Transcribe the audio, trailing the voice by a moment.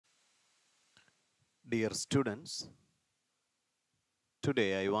Dear students, today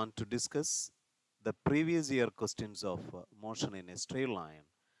I want to discuss the previous year questions of motion in a straight line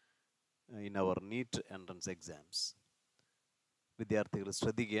in our Neet entrance exams. വിദ്യാർത്ഥികൾ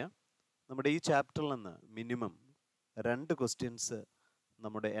ശ്രദ്ധിക്കുക, നമ്മുടെ ഈ ചാപ്റ്ററിൽ നിന്ന് minimum 2 questions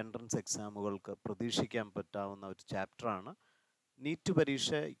നമ്മുടെ entrance എക്സാമുകൾക്ക് പ്രതീക്ഷിക്കാൻ പറ്റാവുന്ന ഒരു ചാപ്റ്ററാണ്. നീറ്റ്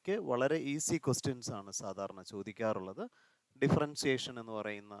പരീക്ഷയ്ക്ക് വളരെ ഈസി ക്വസ്റ്റ്യൻസ് ആണ് സാധാരണ ചോദിക്കാറുള്ളത്. ഡിഫറൻസിയേഷൻ എന്ന്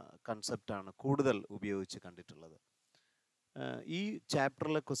പറയുന്ന കൺസെപ്റ്റാണ് കൂടുതൽ ഉപയോഗിച്ച് കണ്ടിട്ടുള്ളത്. ഈ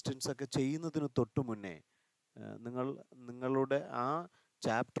ചാപ്റ്ററിലെ ക്വസ്റ്റ്യൻസ് ഒക്കെ ചെയ്യുന്നതിന് തൊട്ട് മുന്നേ നിങ്ങളുടെ ആ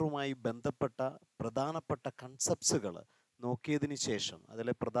ചാപ്റ്ററുമായി ബന്ധപ്പെട്ട പ്രധാനപ്പെട്ട കൺസെപ്റ്റ്സുകൾ നോക്കിയതിന് ശേഷം,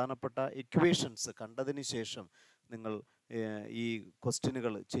 അതിലെ പ്രധാനപ്പെട്ട ഇക്വേഷൻസ് കണ്ടതിന് ശേഷം നിങ്ങൾ ഈ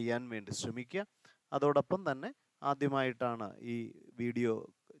ക്വസ്റ്റ്യനുകൾ ചെയ്യാൻ വേണ്ടി ശ്രമിക്കുക. അതോടൊപ്പം തന്നെ ആദ്യമായിട്ടാണ് ഈ വീഡിയോ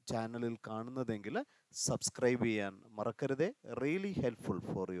ചാനലിൽ കാണുന്നതെങ്കിൽ സബ്സ്ക്രൈബ് ചെയ്യാൻ മറക്കരുതേ. Really helpful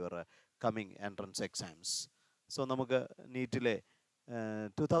for your coming entrance exams. So നമുക്ക് നീറ്റിലെ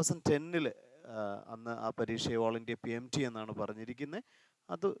 2010 അന്ന് ആ പരീക്ഷ ഓൾ ഇന്ത്യ PMT എന്നാണ് പറഞ്ഞിരിക്കുന്നത്.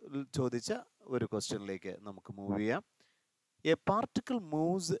 അത് ചോദിച്ച ഒരു ക്വസ്റ്റ്യനിലേക്ക് നമുക്ക് മൂവ് ചെയ്യാം. A particle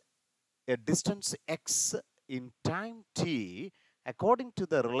moves A distance x in time t according to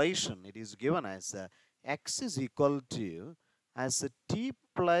the relation it is given as x is equal to as t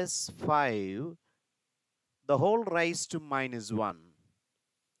plus 5 the whole raised to minus 1.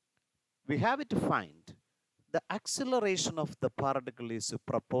 We have to find the acceleration of the particle is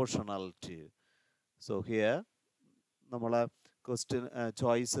proportional to. So here നമ്മളെ question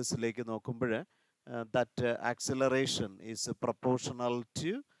ചോയ്സസിലേക്ക് നോക്കുമ്പോൾ that acceleration is proportional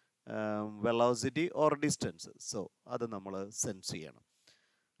to velocity or distance. So അത് നമ്മൾ sense ചെയ്യണം.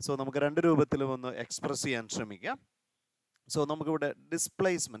 So നമുക്ക് രണ്ട് രൂപത്തിലും ഒന്ന് express ചെയ്യാൻ ശ്രമിക്കാം. സോ നമുക്കിവിടെ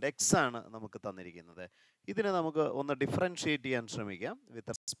ഡിസ്പ്ലേസ്മെൻറ്റ് എക്സ് ആണ് നമുക്ക് തന്നിരിക്കുന്നത്. ഇതിനെ നമുക്ക് ഒന്ന് ഡിഫറൻഷിയേറ്റ് ചെയ്യാൻ ശ്രമിക്കാം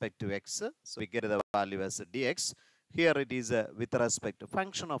with respect to X. So we get the value as dx. Here it is with respect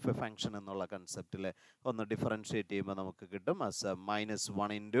function of A function എന്നുള്ള കൺസെപ്റ്റിൽ ഒന്ന് ഡിഫറൻഷിയേറ്റ് ചെയ്യുമ്പോൾ നമുക്ക് കിട്ടും as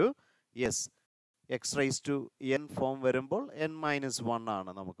 -1 into yes X raise to n form വരുമ്പോൾ n-1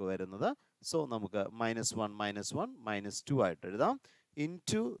 ആണ് നമുക്ക് വരുന്നത്. സോ നമുക്ക് -1 -2 ആയിട്ട് എഴുതാം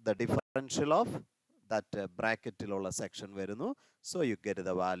into the differential of that ബ്രാക്കറ്റിലുള്ള section വരുന്നു. So you get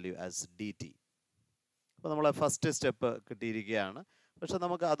the value as dt. അപ്പോൾ നമ്മളെ ഫസ്റ്റ് സ്റ്റെപ്പ് കിട്ടിയിരിക്കുകയാണ്. പക്ഷെ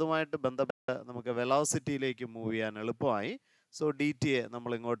നമുക്ക് അതുമായിട്ട് ബന്ധപ്പെട്ട് നമുക്ക് വെലോസിറ്റിയിലേക്ക് മൂവ് ചെയ്യാൻ എളുപ്പമായി. സോ dt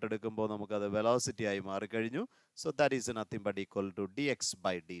നമ്മൾ ഇങ്ങോട്ട് എടുക്കുമ്പോൾ നമുക്കത് വെലോസിറ്റി ആയി മാറിക്കഴിഞ്ഞു. So that is nothing but equal to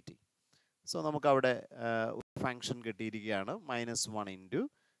dx/dt. So നമുക്കവിടെ ഫംഗ്ഷൻ കിട്ടിയിരിക്കുകയാണ് -1 into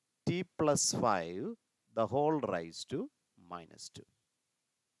t plus 5 the whole raised to -2.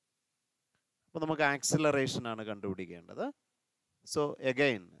 അപ്പോൾ നമുക്ക് ആക്സിലറേഷൻ ആണ് കണ്ടുപിടിക്കേണ്ടത്. സോ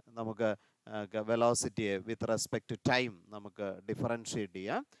എഗെയിൻ നമുക്ക് വെലോസിറ്റിയെ വിത്ത് റെസ്പെക്ട് ടു ടൈം നമുക്ക് ഡിഫറൻഷിയേറ്റ്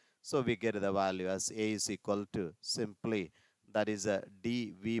ചെയ്യാം. So we get the value as a is equal to simply that is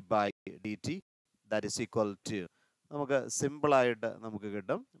dv/dt that is equal to നമുക്ക് സിമ്പിളായിട്ട് നമുക്ക്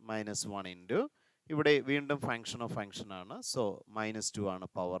കിട്ടും -1 ഇൻറ്റു ഇവിടെ വീണ്ടും ഫംഗ്ഷൻ ഓഫ് ഫംഗ്ഷൻ ആണ്. സോ -2 ആണ്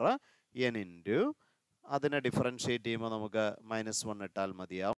പവർ n ഇൻറ്റു അതിനെ ഡിഫറൻഷിയേറ്റ് ചെയ്യുമ്പോൾ നമുക്ക് -1 ഇട്ടാൽ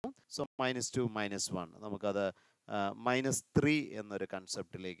മതിയാവും. സോ -2 -1 നമുക്കത് -3 എന്നൊരു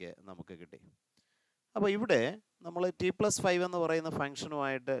കൺസെപ്റ്റിലേക്ക് നമുക്ക് കിട്ടി. അപ്പോൾ ഇവിടെ നമ്മൾ t+5 എന്ന് പറയുന്ന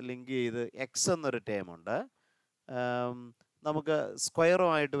ഫംഗ്ഷനുമായിട്ട് ലിങ്ക് ചെയ്ത് x എന്നൊരു ടേം ഉണ്ട്. നമുക്ക്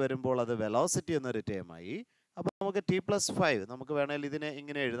സ്ക്വയറുമായിട്ട് വരുമ്പോൾ അത് വെലോസിറ്റി എന്നൊരു ടേമായി. അപ്പോൾ നമുക്ക് t+5 നമുക്ക് വേണമെങ്കിൽ ഇതിനെ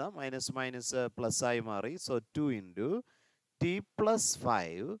ഇങ്ങനെ എഴുതാം, മൈനസ് പ്ലസ് ആയി മാറി. So 2 into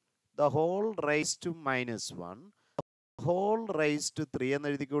t+5 the whole raised to -1 whole raised to 3 എന്ന്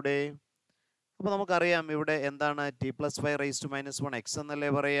എഴുതിക്കൂടെ? അപ്പോൾ നമുക്കറിയാം ഇവിടെ എന്താണ് t+5 raised to -1 x എന്നല്ലേ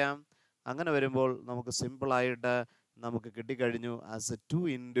പറയാം. അങ്ങനെ വരുമ്പോൾ നമുക്ക് സിമ്പിളായിട്ട് നമുക്ക് കിട്ടിക്കഴിഞ്ഞു as 2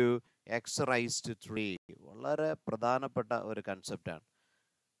 into x raised to 3. വളരെ പ്രധാനപ്പെട്ട ഒരു കൺസെപ്റ്റാണ്.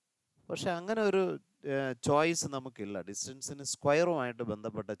 പക്ഷെ അങ്ങനെ ഒരു ചോയ്സ് നമുക്കില്ല. ഡിസ്റ്റൻസിന് സ്ക്വയറുമായിട്ട്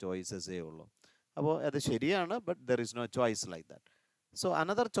ബന്ധപ്പെട്ട ചോയ്സസേ ഉള്ളൂ. അപ്പോൾ അത് ശരിയാണ്, but there is no choice like that. So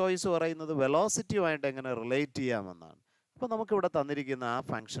another choice പറയുന്നത് വെലോസിറ്റിയുമായിട്ട് എങ്ങനെ റിലേറ്റ് ചെയ്യാമെന്നാണ്. അപ്പോൾ നമുക്കിവിടെ തന്നിരിക്കുന്ന ആ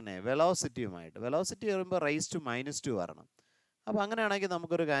ഫംഗ്ഷനെ വെലോസിറ്റി പറയുമ്പോൾ റൈസ് ടു -2 വരണം. അപ്പോൾ അങ്ങനെയാണെങ്കിൽ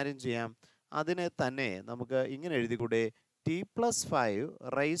നമുക്കൊരു കാര്യം ചെയ്യാം, അതിനെ തന്നെ നമുക്ക് ഇങ്ങനെ എഴുതിക്കൂടെ? t+5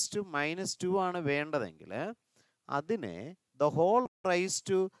 റൈസ് ടു -2 ആണ് വേണ്ടതെങ്കിൽ അതിനെ ദ ഹോൾ റൈസ്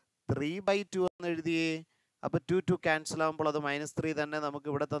ടു 3/2 എന്ന് എഴുതിയേ. അപ്പോൾ 2 ക്യാൻസൽ ആകുമ്പോൾ അത് -3 തന്നെ നമുക്ക്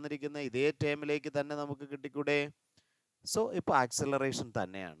ഇവിടെ തന്നിരിക്കുന്ന ഇതേ ടേമിലേക്ക് തന്നെ നമുക്ക് കിട്ടിക്കൂടെ? സോ ഇപ്പോൾ ആക്സിലറേഷൻ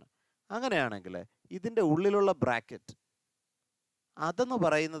തന്നെയാണ്. അങ്ങനെയാണെങ്കിൽ ഇതിൻ്റെ ഉള്ളിലുള്ള ബ്രാക്കറ്റ് അതെന്ന്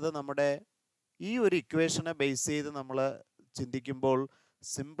പറയുന്നത് നമ്മുടെ ഈ ഒരു ഇക്വേഷനെ ബേസ് ചെയ്ത് നമ്മൾ ചിന്തിക്കുമ്പോൾ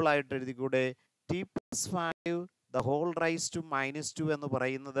സിമ്പിളായിട്ട് എഴുതിക്കൂടെ? t+5 the whole raised to -2 എന്ന്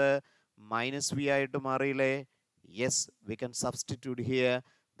പറയുന്നത് minus v ആയിട്ട് മാറിയില്ലേ? Yes, we can substitute here.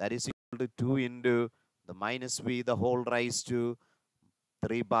 That is equal to 2 into the minus v the whole raised to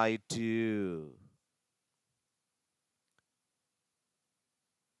 3 by 2.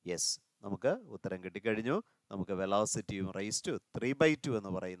 Yes, നമുക്ക് ഉത്തരം കിട്ടിക്കഴിഞ്ഞു. നമുക്ക് വെലോസിറ്റിയും റൈസ് ടു 3/2 എന്ന്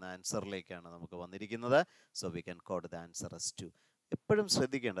പറയുന്ന ആൻസറിലേക്കാണ് നമുക്ക് വന്നിരിക്കുന്നത്. So we can code the answer as 2. എപ്പോഴും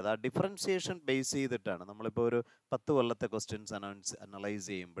ശ്രദ്ധിക്കേണ്ടത് ആ ഡിഫറൻസിയേഷൻ ബേസ് ചെയ്തിട്ടാണ് നമ്മളിപ്പോൾ ഒരു 10 കൊല്ലത്തെ ക്വസ്റ്റ്യൻസ് അനലൈസ്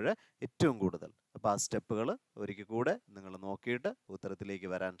ചെയ്യുമ്പോൾ ഏറ്റവും കൂടുതൽ. അപ്പോൾ ആ സ്റ്റെപ്പുകൾ ഒരിക്കൽ കൂടെ നിങ്ങൾ നോക്കിയിട്ട് ഉത്തരത്തിലേക്ക്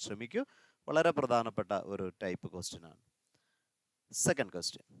വരാൻ ശ്രമിക്കൂ. വളരെ പ്രധാനപ്പെട്ട ഒരു ടൈപ്പ് ക്വസ്റ്റ്യൻ ആണ്. സെക്കൻഡ്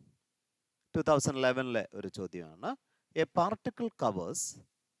ക്വസ്റ്റ്യൻ 2011 ഒരു ചോദ്യമാണ്. A particle covers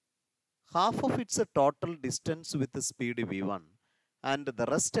half of its total distance with the speed v1 and the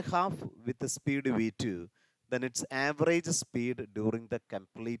rest half with the speed v2, then its average speed during the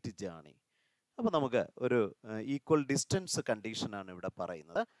complete journey. അപ്പോൾ നമുക്ക് ഒരു equal distance കണ്ടീഷനാണ് ഇവിടെ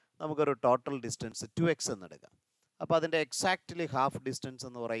പറയുന്നത്. നമുക്കൊരു total distance 2x എന്നെടുക്കാം. അപ്പോൾ അതിൻ്റെ എക്സാക്ട്ലി ഹാഫ് ഡിസ്റ്റൻസ്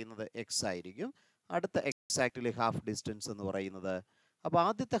എന്ന് പറയുന്നത് x ആയിരിക്കും. അടുത്ത എക്സാക്ട്ലി ഹാഫ് ഡിസ്റ്റൻസ് എന്ന് പറയുന്നത്, അപ്പോൾ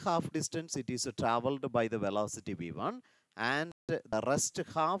ആദ്യത്തെ half distance it is travelled by the velocity v1 and the rest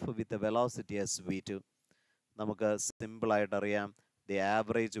half with the velocity as v2. നമുക്ക് സിമ്പിൾ ആയിട്ട് അറിയാം, the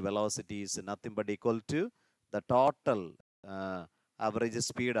average velocity is nothing but equal to the total average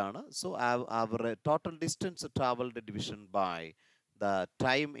speed ആണ്. So our total distance traveled division by the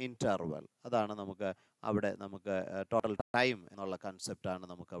time interval. അതാണ് നമുക്ക് അവിടെ നമുക്ക് total time എന്നുള്ള കൺസെപ്റ്റാണ്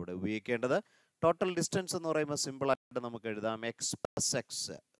നമുക്ക് അവിടെ ഉപയോഗിക്കേണ്ടത്. ടോട്ടൽ ഡിസ്റ്റൻസ് എന്ന് പറയുമ്പോൾ സിമ്പിളായിട്ട് നമുക്ക് എഴുതാം X plus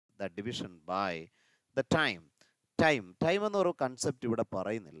X the division by the time. Time എന്നൊരു കൺസെപ്റ്റ് ഇവിടെ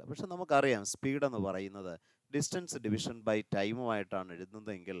പറയുന്നില്ല. പക്ഷെ നമുക്കറിയാം സ്പീഡ് എന്ന് പറയുന്നത് ഡിസ്റ്റൻസ് ഡിവിഷൻ ബൈ ടൈമുമായിട്ടാണ്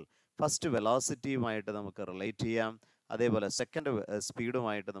എഴുതുന്നതെങ്കിൽ ഫസ്റ്റ് വെലോസിറ്റിയുമായിട്ട് നമുക്ക് റിലേറ്റ് ചെയ്യാം, അതേപോലെ സെക്കൻഡ്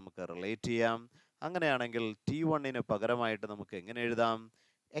സ്പീഡുമായിട്ട് നമുക്ക് റിലേറ്റ് ചെയ്യാം. അങ്ങനെയാണെങ്കിൽ T1 പകരമായിട്ട് നമുക്ക് എങ്ങനെ എഴുതാം?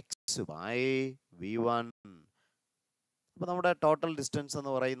 X by v1. അപ്പോൾ നമ്മുടെ ടോട്ടൽ ഡിസ്റ്റൻസ്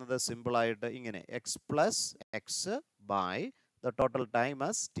എന്ന് പറയുന്നത് സിമ്പിളായിട്ട് ഇങ്ങനെ X plus X by the total time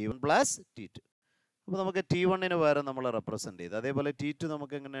as T1 plus T2. അപ്പോൾ നമുക്ക് T1 പകരം നമ്മൾ റെപ്രസെൻറ്റ് ചെയ്ത്, അതേപോലെ T2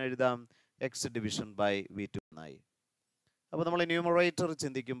 നമുക്ക് എങ്ങനെ എഴുതാം? എക്സ് ഡിവിഷൻ ബൈ v2 എന്നായി. അപ്പോൾ നമ്മൾ ന്യൂമറേറ്റർ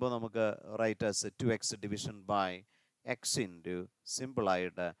ചിന്തിക്കുമ്പോൾ നമുക്ക് right as 2x division by X into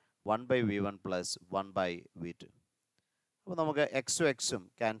സിമ്പിളായിട്ട് 1/v1 പ്ലസ് 1/v2. അപ്പോൾ നമുക്ക് എക്സും എക്സും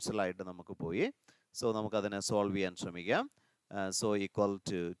ക്യാൻസലായിട്ട് നമുക്ക് പോയി. സോ നമുക്കതിനെ സോൾവ് ചെയ്യാൻ ശ്രമിക്കാം. സോ ഈക്വൽ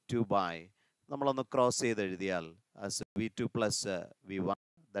ടു 2 ബൈ നമ്മളൊന്ന് ക്രോസ് ചെയ്ത് എഴുതിയാൽ as v2 plus v1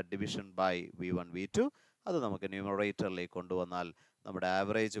 the division by v1 v2. അത് നമുക്ക് ന്യൂമറേറ്ററിലേക്ക് കൊണ്ടുവന്നാൽ നമ്മുടെ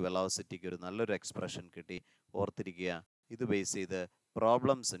ആവറേജ് വെലോസിറ്റിക്ക് ഒരു നല്ലൊരു എക്സ്പ്രഷൻ കിട്ടി. ഓർത്തിരിക്കുക, ഇത് ബേസ് ചെയ്ത്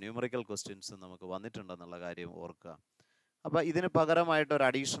പ്രോബ്ലംസ് ന്യൂമറിക്കൽ ക്വസ്റ്റ്യൻസ് നമുക്ക് വന്നിട്ടുണ്ടെന്നുള്ള കാര്യം ഓർക്കുക. അപ്പോൾ ഇതിന് പകരമായിട്ട് ഒരു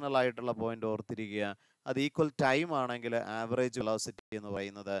അഡീഷണൽ ആയിട്ടുള്ള പോയിന്റ് ഓർത്തിരിക്കുക, അത് ഈക്വൽ ടൈം ആണെങ്കിൽ ആവറേജ് വെലോസിറ്റി എന്ന്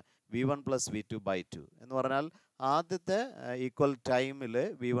പറയുന്നത് v1 പ്ലസ് v2 ബൈ 2 എന്ന് പറഞ്ഞാൽ ആദ്യത്തെ ഈക്വൽ ടൈമിൽ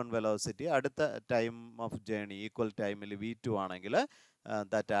v1 വെലോസിറ്റി, അടുത്ത ടൈം ഓഫ് ജേണി ഈക്വൽ ടൈമിൽ v2 ആണെങ്കിൽ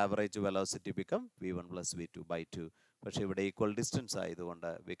that average velocity become v1 plus v2 by 2. പക്ഷേ ഇവിടെ ഈക്വൽ ഡിസ്റ്റൻസ് ആയതുകൊണ്ട്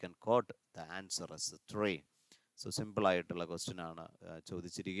we can coat the answer as 3. So simple ആയിട്ടുള്ള ക്വസ്റ്റ്യൻ ആണ്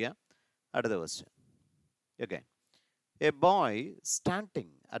ചോദിച്ചിരിക്കുക. അടുത്ത question. Okay, A boy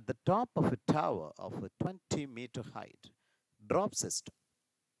standing at the top of A tower of 20-meter height drops a stone.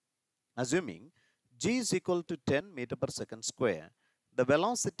 Assuming g is equal to 10 meter per second square, the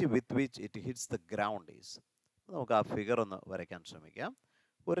velocity with which it hits the ground is. നമുക്ക് ആ figure ഒന്ന് വരയ്ക്കാൻ ശ്രമിക്കാം.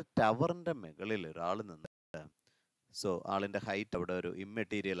 ഒരു ടവറിൻ്റെ മുകളിൽ ഒരാൾ നിന്നിട്ട്, so ആളിൻ്റെ ഹൈറ്റ് അവിടെ ഒരു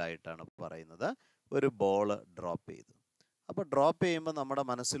ഇമ്മെറ്റീരിയൽ ആയിട്ടാണ് പറയുന്നത്, ഒരു ബോൾ ഡ്രോപ്പ് ചെയ്തു. അപ്പോൾ ഡ്രോപ്പ് ചെയ്യുമ്പോൾ നമ്മുടെ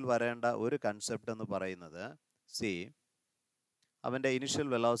മനസ്സിൽ വരേണ്ട ഒരു കൺസെപ്റ്റ് എന്ന് പറയുന്നത്, സി അവൻ്റെ ഇനിഷ്യൽ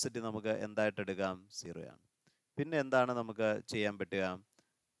വെലോസിറ്റി നമുക്ക് എന്തായിട്ട് എടുക്കാം? 0 ആണ്. പിന്നെ എന്താണ് നമുക്ക് ചെയ്യാൻ പറ്റുക?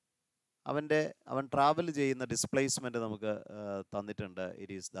 അവൻ ട്രാവൽ ചെയ്യുന്ന ഡിസ്പ്ലേസ്മെൻറ്റ് നമുക്ക് തന്നിട്ടുണ്ട്.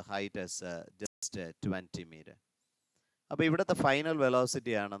 It is the height as just 20 meter. അപ്പോൾ ഇവിടുത്തെ ഫൈനൽ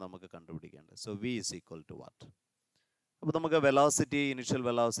വെലോസിറ്റിയാണ് നമുക്ക് കണ്ടുപിടിക്കേണ്ടത്. So v is equal to what? അപ്പോൾ നമുക്ക് വെലോസിറ്റി, ഇനിഷ്യൽ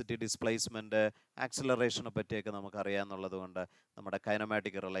വെലോസിറ്റി, ഡിസ്പ്ലേസ്മെൻറ്റ്, ആക്സിലറേഷനെ പറ്റിയൊക്കെ നമുക്ക് അറിയാമെന്നുള്ളത് കൊണ്ട് നമ്മുടെ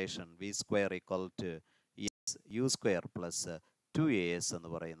kinematic relation v² equal to u² plus 2as എന്ന്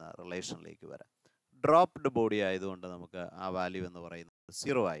പറയുന്ന റിലേഷനിലേക്ക് വരാം. ഡ്രോപ്ഡ് ബോഡി ആയതുകൊണ്ട് നമുക്ക് ആ വാല്യൂ എന്ന് പറയുന്നത്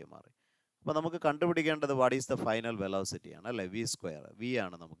 0 ആയി മാറി. അപ്പോൾ നമുക്ക് കണ്ടുപിടിക്കേണ്ടത് what is the final velocity ആണ്, അല്ലേ? v² v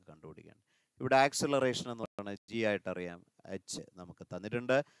ആണ് നമുക്ക് കണ്ടുപിടിക്കേണ്ടത്. ഇവിടെ ആക്സിലറേഷൻ എന്ന് പറയുന്നത് g ആയിട്ട് അറിയാം, h നമുക്ക്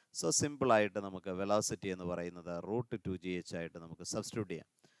തന്നിട്ടുണ്ട്. സോ സിമ്പിളായിട്ട് നമുക്ക് വെലോസിറ്റി എന്ന് പറയുന്നത് √2gh ആയിട്ട് നമുക്ക് സബ്സ്റ്റിറ്റ്യൂട്ട് ചെയ്യാം.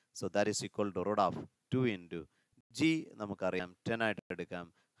 So that is equal to √2 into g നമുക്കറിയാം 10 ആയിട്ട് എടുക്കാം.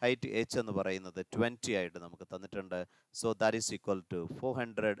 ഹൈറ്റ് h എന്ന് പറയുന്നത് 20 ആയിട്ട് നമുക്ക് തന്നിട്ടുണ്ട്. So that is equal to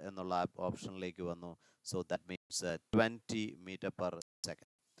 400 എന്നുള്ള ഓപ്ഷനിലേക്ക് വന്നു. So that means 20 meter per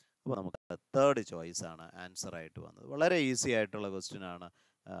second. അപ്പോൾ നമുക്ക് തേർഡ് ചോയ്സ് ആണ് ആൻസർ ആയിട്ട് വന്നത്. വളരെ ഈസി ആയിട്ടുള്ള ക്വസ്റ്റ്യൻ ആണ്.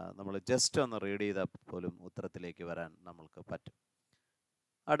 നമ്മൾ ജസ്റ്റ് ഒന്ന് റീഡ് ചെയ്താൽ പോലും ഉത്തരത്തിലേക്ക് വരാൻ നമ്മൾക്ക് പറ്റും.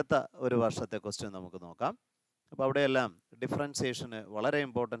 അടുത്ത ഒരു വർഷത്തെ ക്വസ്റ്റ്യൻ നമുക്ക് നോക്കാം. അപ്പോൾ അവിടെയെല്ലാം ഡിഫറൻസിയേഷന് വളരെ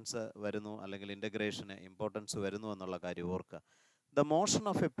ഇമ്പോർട്ടൻസ് വരുന്നു, അല്ലെങ്കിൽ ഇൻ്റഗ്രേഷന് ഇമ്പോർട്ടൻസ് വരുന്നു എന്നുള്ള കാര്യം ഓർക്കുക. The motion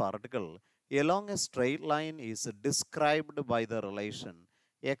of a particle along a straight line is described by the relation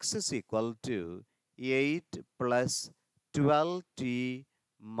x is equal to 8 plus 12t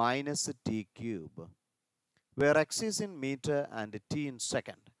minus t cube, where x is in meter and t in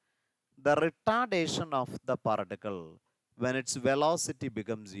second. The retardation of the particle when its velocity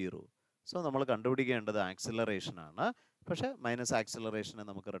becomes 0. So നമ്മൾ കണ്ടുപിടിക്കേണ്ടത് acceleration ആണ്. പക്ഷേ minus ആക്സിലറേഷനെ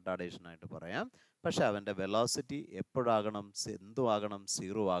നമുക്ക് retardation ആയിട്ട് പറയാം. പക്ഷേ അവൻ്റെ velocity എപ്പോഴാകണം, എന്തുവാകണം,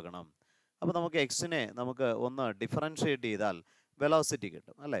 0 ആകണം. അപ്പോൾ നമുക്ക് എക്സിനെ നമുക്ക് ഒന്ന് ഡിഫറൻഷിയേറ്റ് ചെയ്താൽ വെലോസിറ്റി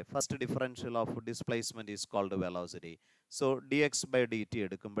കിട്ടും അല്ലേ. First differential of displacement is called velocity. So D X by D T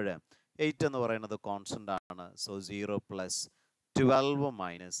എടുക്കുമ്പോൾ 8 എന്ന് പറയുന്നത് കോൺസ്റ്റൻ്റ് ആണ്. So 0 plus 12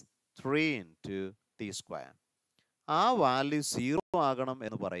 minus 3 into T square. ആ വാല്യൂ 0 ആകണം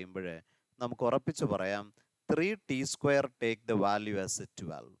എന്ന് പറയുമ്പോൾ നമുക്ക് ഉറപ്പിച്ച് പറയാം 3t square take the value as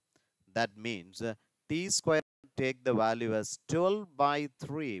 12. That means t square take the value as 12 by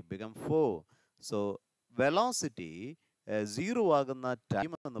 3 become 4. So velocity 0 ആകുന്ന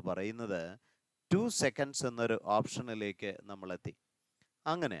ടൈം എന്ന് പറയുന്നത് 2 seconds എന്നൊരു ഓപ്ഷനിലേക്ക് നമ്മളെത്തി.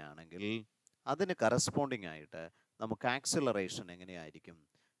 അങ്ങനെയാണെങ്കിൽ അതിന് കറസ്പോണ്ടിങ് ആയിട്ട് നമുക്ക് ആക്സിലറേഷൻ എങ്ങനെയായിരിക്കും?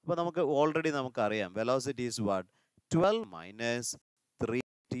 അപ്പോൾ നമുക്ക് ഓൾറെഡി നമുക്കറിയാം velocity is what 12 minus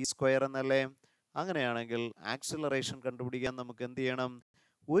 3t square എന്നല്ലേ. അങ്ങനെയാണെങ്കിൽ ആക്സിലറേഷൻ കണ്ടുപിടിക്കാൻ നമുക്ക് എന്ത് ചെയ്യണം?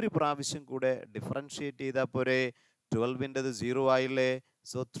 ഒരു പ്രാവശ്യം കൂടെ ഡിഫറൻഷിയേറ്റ് ചെയ്താൽ പോരെ. 12ൻ്റെത് 0 ആയില്ലേ.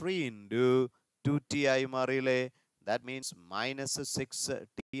 സോ 3 ഇൻറ്റു 2t ആയി മാറിയില്ലേ. ദാറ്റ് മീൻസ് മൈനസ്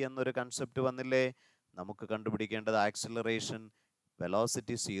 6t എന്നൊരു കൺസെപ്റ്റ് വന്നില്ലേ. നമുക്ക് കണ്ടുപിടിക്കേണ്ടത് ആക്സിലറേഷൻ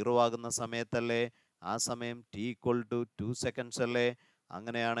വെലോസിറ്റി 0 ആകുന്ന സമയത്തല്ലേ. ആ സമയം t ഈക്വൽ ടു 2 സെക്കൻഡ്സ് അല്ലേ.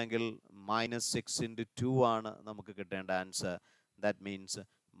 അങ്ങനെയാണെങ്കിൽ മൈനസ് 6 ഇൻറ്റു 2 ആണ് നമുക്ക് കിട്ടേണ്ട answer. That means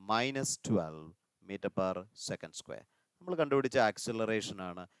minus 12 metre per second square. നമ്മൾ കണ്ടുപിടിച്ച ആക്സിലറേഷൻ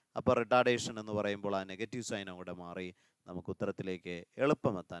ആണ്. അപ്പോൾ റിട്ടാർഡേഷൻ എന്ന് പറയുമ്പോൾ ആ നെഗറ്റീവ് സൈൻ അങ്ങോട്ട് മാറി നമുക്ക് ഉത്തരത്തിലേക്ക്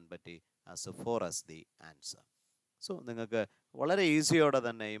എളുപ്പമെത്താൻ പറ്റി. As 4 as the answer. So നിങ്ങൾക്ക് വളരെ ഈസിയോടെ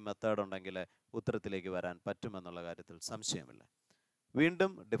തന്നെ ഈ മെത്തേഡ് ഉണ്ടെങ്കിൽ ഉത്തരത്തിലേക്ക് വരാൻ പറ്റുമെന്നുള്ള കാര്യത്തിൽ സംശയമില്ല.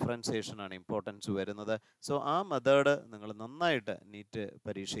 വീണ്ടും ഡിഫറൻസിയേഷനാണ് ഇമ്പോർട്ടൻസ് വരുന്നത്. സോ ആ മെത്തേഡ് നിങ്ങൾ നന്നായിട്ട് നീറ്റ്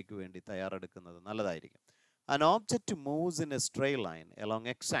പരീക്ഷയ്ക്ക് വേണ്ടി തയ്യാറെടുക്കുന്നത് നല്ലതായിരിക്കും. An object moves in a straight line along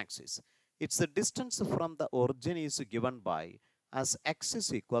x-axis. Its distance from the origin is given by as x is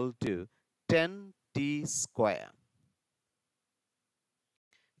equal to 10t square.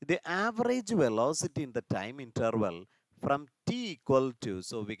 The average velocity in the time interval from t equal to,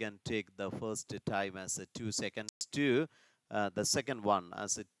 so we can take the first time as 2 seconds to the second one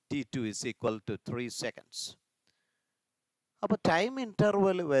as t2 is equal to 3 seconds. അപ്പോൾ time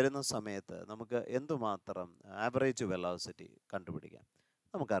interval വരുന്ന സമയത്ത് നമുക്ക് എന്തുമാത്രം average velocity കണ്ടുപിടിക്കാം?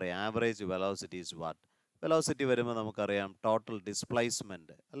 നമുക്കറിയാം average velocity is what. Velocity വരുമ്പോൾ നമുക്കറിയാം total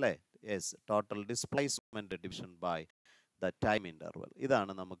displacement അല്ലേ. Yes, total displacement division by the time interval.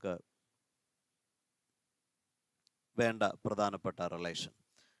 ഇതാണ് നമുക്ക് വേണ്ട പ്രധാനപ്പെട്ട റിലേഷൻ.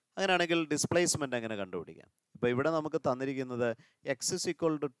 അങ്ങനെയാണെങ്കിൽ ഡിസ്പ്ലേസ്മെൻറ്റ് എങ്ങനെ കണ്ടുപിടിക്കാം? ഇപ്പോൾ ഇവിടെ നമുക്ക് തന്നിരിക്കുന്നത് X is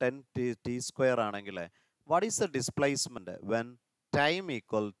equal to 10t square ആണെങ്കിൽ what is the displacement when time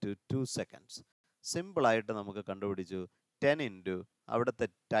equal to 2 seconds? Simple ആയിട്ട് നമുക്ക് കണ്ടുപിടിച്ചു. 10 ഇൻറ്റു അവിടുത്തെ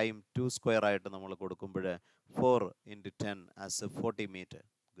ടൈം 2 സ്ക്വയർ ആയിട്ട് നമ്മൾ കൊടുക്കുമ്പോൾ 4 ഇൻറ്റു 10 ആസ് 40 മീറ്റർ.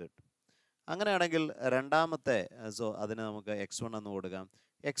 ഗുഡ്. അങ്ങനെയാണെങ്കിൽ രണ്ടാമത്തെ സോ അതിന് നമുക്ക് x1 എന്ന് കൊടുക്കാം.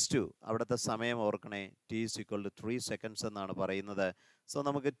 x2 അവിടുത്തെ സമയം ഓർക്കണേ, t is equal to 3 seconds എന്നാണ് പറയുന്നത്. സോ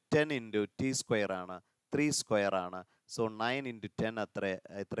നമുക്ക് 10 ഇൻറ്റു t സ്ക്വയർ ആണ്, 3 സ്ക്വയർ ആണ്. സോ 9 ഇൻറ്റു 10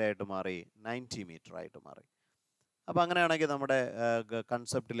 എത്രയായിട്ട് മാറി? 90 മീറ്റർ ആയിട്ട് മാറി. അപ്പോൾ അങ്ങനെയാണെങ്കിൽ നമ്മുടെ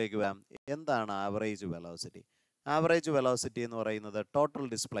കൺസെപ്റ്റിലേക്ക് വരാം. എന്താണ് ആവറേജ് വെലോസിറ്റി? ആവറേജ് വെലോസിറ്റി എന്ന് പറയുന്നത് ടോട്ടൽ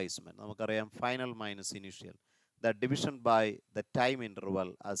ഡിസ്പ്ലേസ്മെൻറ്റ്. നമുക്കറിയാം final minus initial, the division by the time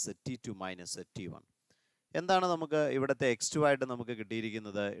interval as t2 minus t1. എന്താണ് നമുക്ക് ഇവിടുത്തെ x2 ആയിട്ട് നമുക്ക്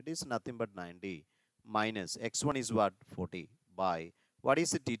കിട്ടിയിരിക്കുന്നത്? It is nothing but 90 minus x1 is what 40 by what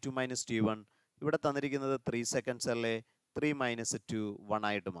is t2 minus t1? ഇവിടെ തന്നിരിക്കുന്നത് 3 സെക്കൻഡ്സ് അല്ലേ. 3 മൈനസ് 2 1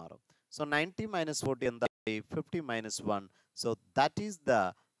 ആയിട്ട് മാറും. സോ 90 മൈനസ് 40 എന്തായി? 50 minus 1. So that is the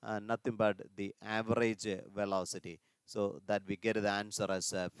nothing but the average velocity. So that we get the answer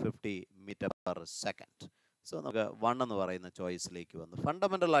as 50 metre per second. So നമുക്ക് 1 എന്ന് പറയുന്ന ചോയ്സിലേക്ക് വന്നു.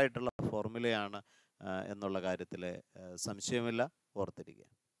 ഫണ്ടമെൻ്റൽ ആയിട്ടുള്ള ഫോർമുലയാണ് എന്നുള്ള കാര്യത്തിൽ സംശയമില്ല, ഓർത്തിരിക്കുക.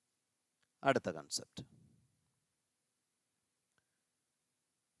 അടുത്ത concept,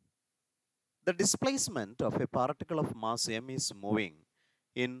 the displacement of a particle of mass m is moving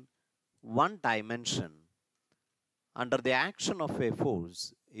in one dimension under the action of a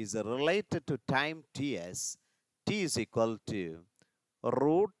force is related to time ts, t is equal to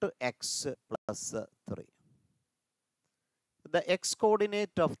root x plus 3. The x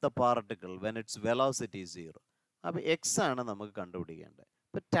coordinate of the particle when its velocity is 0. അപ്പോൾ X ആണ് നമുക്ക് കണ്ടുപിടിക്കേണ്ടത്.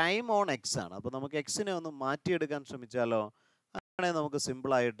 ഇപ്പോൾ time on X ആണ്. അപ്പോൾ നമുക്ക് എക്സിനെ ഒന്ന് മാറ്റിയെടുക്കാൻ ശ്രമിച്ചാലോ? അങ്ങനെയാണെങ്കിൽ നമുക്ക്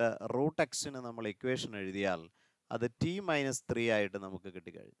സിമ്പിളായിട്ട് റൂട്ട് എക്സിന് നമ്മൾ ഇക്വേഷൻ എഴുതിയാൽ അത് ടി മൈനസ് 3 ആയിട്ട് നമുക്ക്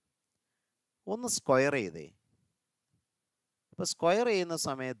കിട്ടിക്കഴിഞ്ഞു. ഒന്ന് സ്ക്വയർ ചെയ്തേ. ഇപ്പോൾ സ്ക്വയർ ചെയ്യുന്ന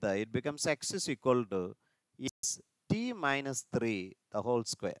സമയത്ത് it becomes X is equal to T minus 3 the whole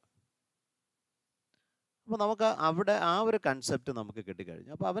square. അപ്പോൾ നമുക്ക് അവിടെ ആ ഒരു കൺസെപ്റ്റ് നമുക്ക്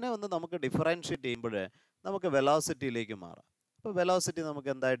കിട്ടിക്കഴിഞ്ഞു. അപ്പോൾ അവനെ ഒന്ന് നമുക്ക് ഡിഫറൻഷ്യേറ്റ് ചെയ്യുമ്പോൾ നമുക്ക് വെലോസിറ്റിയിലേക്ക് മാറാം. അപ്പോൾ വെലോസിറ്റി നമുക്ക്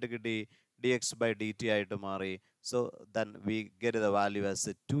എന്തായിട്ട് കിട്ടി? D X by D T ആയിട്ട് മാറി. So then we get the value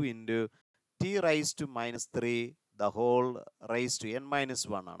as 2 into T raise to minus 3 the whole raise to n minus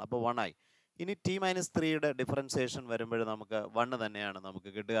 1 ആണ്. അപ്പോൾ 1 ആയി. ഇനി ടി മൈനസ് 3യുടെ ഡിഫറൻസിയേഷൻ വരുമ്പോൾ നമുക്ക് 1 തന്നെയാണ്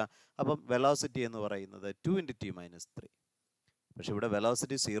നമുക്ക് കിട്ടുക. അപ്പം വെലോസിറ്റി എന്ന് പറയുന്നത് 2 ഇൻറ്റു ടി മൈനസ് 3. പക്ഷെ ഇവിടെ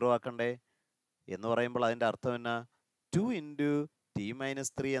വെലോസിറ്റി 0 ആക്കണ്ടേ എന്ന് പറയുമ്പോൾ അതിൻ്റെ അർത്ഥം എന്നാ? 2 ഇൻറ്റു ടി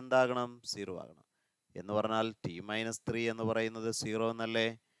മൈനസ് 3 എന്താകണം? 0 ആകണം. എന്ന് പറഞ്ഞാൽ ടി മൈനസ് 3 എന്ന് പറയുന്നത് 0 എന്നല്ലേ?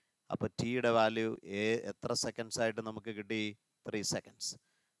 അപ്പോൾ ടിയുടെ വാല്യൂ എത്ര സെക്കൻഡ്സ് ആയിട്ട് നമുക്ക് കിട്ടി? 3 സെക്കൻഡ്സ്.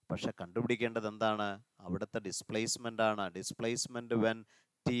 പക്ഷെ കണ്ടുപിടിക്കേണ്ടത് എന്താണ്? അവിടുത്തെ ഡിസ്പ്ലേസ്മെൻ്റ് ആണ്. Displacement when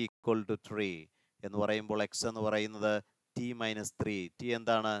T equal to 3 എന്ന് പറയുമ്പോൾ എക്സ് എന്ന് പറയുന്നത് ടി മൈനസ് 3. ടി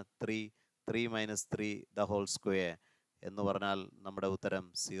എന്താണ്? 3 മൈനസ് 3 ദ ഹോൾ സ്ക്വയർ എന്ന് പറഞ്ഞാൽ നമ്മുടെ ഉത്തരം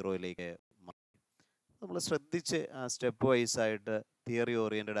 0യിലേക്ക് മാറി. നമ്മൾ ശ്രദ്ധിച്ച് സ്റ്റെപ്പ് വൈസ് ആയിട്ട് തിയറി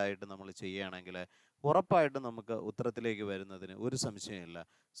ഓറിയൻറ്റഡ് ആയിട്ട് നമ്മൾ ചെയ്യുകയാണെങ്കിൽ ഉറപ്പായിട്ടും നമുക്ക് ഉത്തരത്തിലേക്ക് വരുന്നതിന് ഒരു സംശയമില്ല.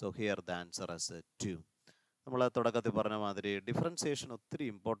 So here the answer as 2. നമ്മൾ തുടക്കത്തിൽ പറഞ്ഞ മാതിരി ഡിഫറൻസിയേഷൻ ഒത്തിരി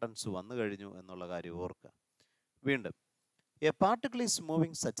ഇമ്പോർട്ടൻസ് വന്നു കഴിഞ്ഞു എന്നുള്ള കാര്യം ഓർക്കുക. വീണ്ടും A particle is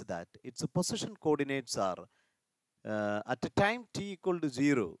moving such that it's position coordinates R at A time T equal to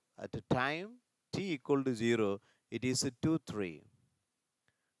 0. At A time T equal to 0 it is 2, 3.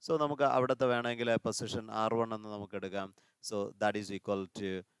 So നമുക്ക് അവിടുത്തെ വേണമെങ്കിൽ പൊസിഷൻ R1 എന്ന് നമുക്ക് എടുക്കാം. So that is equal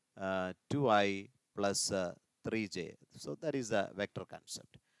to 2i plus 3j. So that is the vector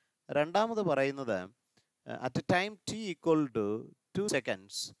concept. രണ്ടാമത് പറയുന്നത് at A time T equal to 2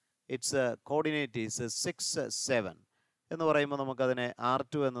 seconds it's coordinate is 6, 7 എന്ന് പറയുമ്പോൾ നമുക്കതിനെ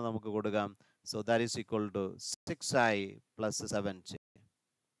R2 എന്ന് നമുക്ക് കൊടുക്കാം. So that is equal to 6i plus 7j.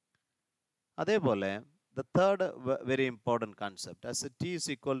 അതേപോലെ the third very important concept as t is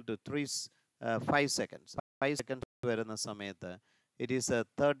equal to 5 seconds. 5 seconds വരുന്ന സമയത്ത് it is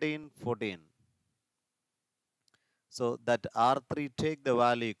 13, 14. So that R3 take the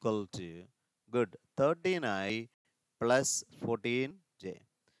value equal to 13i plus 14j.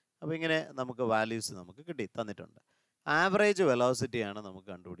 അപ്പോൾ ഇങ്ങനെ നമുക്ക് values നമുക്ക് കിട്ടി തന്നിട്ടുണ്ട്. Average velocity ആണ് നമുക്ക്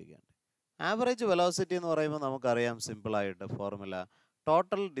കണ്ടുപിടിക്കേണ്ടത്. ആവറേജ് വെലോസിറ്റി എന്ന് പറയുമ്പോൾ നമുക്കറിയാം സിമ്പിളായിട്ട് formula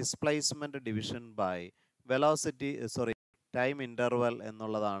total displacement division by velocity time interval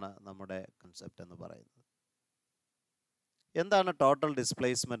എന്നുള്ളതാണ് നമ്മുടെ കൺസെപ്റ്റ് എന്ന് പറയുന്നത്. എന്താണ് ടോട്ടൽ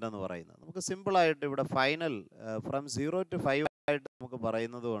ഡിസ്പ്ലേസ്മെൻ്റ് എന്ന് പറയുന്നത്? നമുക്ക് സിമ്പിളായിട്ട് ഇവിടെ ഫൈനൽ ഫ്രം 0 to 5 ആയിട്ട് നമുക്ക്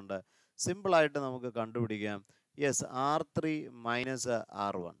പറയുന്നത് കൊണ്ട് സിമ്പിളായിട്ട് നമുക്ക് കണ്ടുപിടിക്കാം. Yes, R3 minus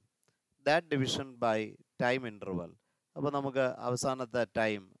R1 that division by time interval. അപ്പോൾ നമുക്ക് അവസാനത്തെ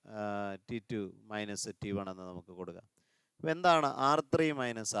ടൈം T2 മൈനസ് T1 എന്ന് നമുക്ക് കൊടുക്കാം. അപ്പോൾ എന്താണ് R3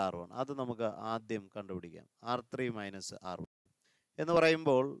 മൈനസ് R1? അത് നമുക്ക് ആദ്യം കണ്ടുപിടിക്കാം. R3 മൈനസ് R1 എന്ന്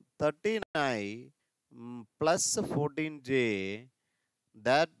പറയുമ്പോൾ 13i plus 14j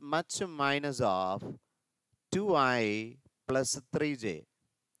that much minus of 2i plus 3j.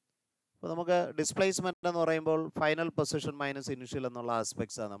 അപ്പോൾ നമുക്ക് ഡിസ്പ്ലേസ്മെൻ്റ് എന്ന് പറയുമ്പോൾ ഫൈനൽ പൊസിഷൻ മൈനസ് ഇനിഷ്യൽ എന്നുള്ള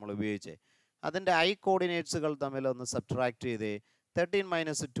ആസ്പെക്ട്സാണ് നമ്മൾ ഉപയോഗിച്ചത്. അതിൻ്റെ ഐ കോർഡിനേറ്റ്സുകൾ തമ്മിൽ ഒന്ന് സബ്ട്രാക്ട് ചെയ്തേ. 13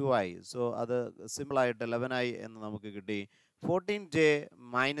 മൈനസ് 2i. സോ അത് സിമ്പിളായിട്ട് 11i എന്ന് നമുക്ക് കിട്ടി. 14j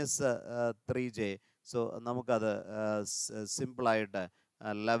minus 3j. സോ നമുക്കത് സിമ്പിളായിട്ട്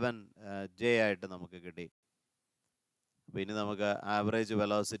 11j ആയിട്ട് നമുക്ക് കിട്ടി. അപ്പോൾ ഇനി നമുക്ക് ആവറേജ്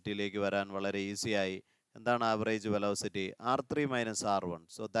വെലോസിറ്റിയിലേക്ക് വരാൻ വളരെ ഈസിയായി. എന്താണ് average velocity? R3 minus R1.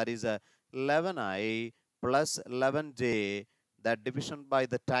 So that is 11i plus 11j that division by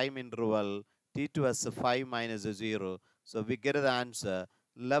the time interval T2 as 5 minus 0. So we get the answer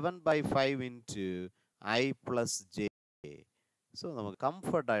 11 by 5 into I plus j. So നമുക്ക്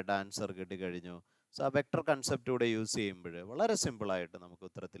കംഫർട്ടായിട്ട് answer കിട്ടിക്കഴിഞ്ഞു. So ആ vector കൺസെപ്റ്റൂടെ use ചെയ്യുമ്പോൾ വളരെ സിമ്പിളായിട്ട് നമുക്ക്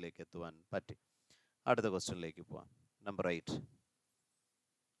ഉത്തരത്തിലേക്ക് എത്തുവാൻ പറ്റി. അടുത്ത ക്വസ്റ്റ്യനിലേക്ക് പോവാം. Number 8.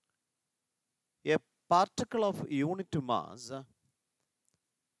 A particle of unit mass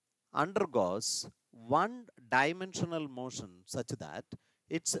undergoes one-dimensional motion such that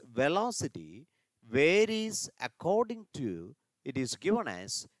its velocity varies according to it is given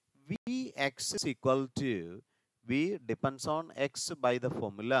as v Vx is equal to, V depends on x by the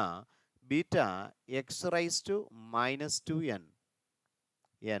formula beta x raised to minus 2n,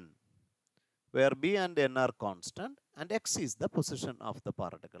 where b and n are constant and x is the position of the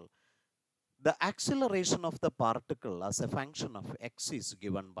particle. The acceleration of the particle as a function of x is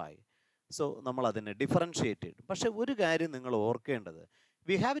given by, so നമ്മൾ അതിനെ differentiate ചെയ്യും. പക്ഷെ ഒരു കാര്യം നിങ്ങൾ ഓർക്കേണ്ടത്,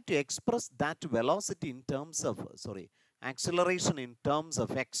 we have to express that velocity in terms of, acceleration in terms of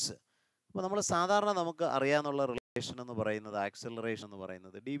x. അപ്പോൾ നമ്മൾ സാധാരണ നമുക്ക് അറിയാവുന്ന റിലേഷൻ എന്ന് പറയുന്നത്, ആക്സിലറേഷൻ എന്ന്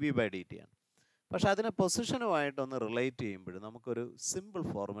പറയുന്നത് dv/dt ആണ്. പക്ഷെ അതിനെ പൊസിഷനുമായിട്ടൊന്ന് റിലേറ്റ് ചെയ്യുമ്പോൾ നമുക്കൊരു സിമ്പിൾ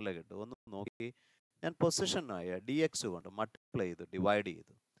ഫോർമുല കിട്ടും. ഒന്ന് നോക്കി, ഞാൻ പൊസിഷനായ ഡി എക്സ് കൊണ്ട് മൾട്ടിപ്ലൈ ചെയ്തു, ഡിവൈഡ്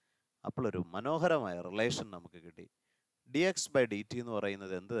ചെയ്തു, അപ്പോൾ ഒരു മനോഹരമായ റിലേഷൻ നമുക്ക് കിട്ടി. D X by D T എന്ന്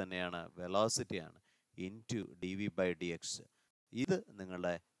പറയുന്നത് എന്ത് തന്നെയാണ്? വെലോസിറ്റിയാണ്, into D V by D X. ഇത്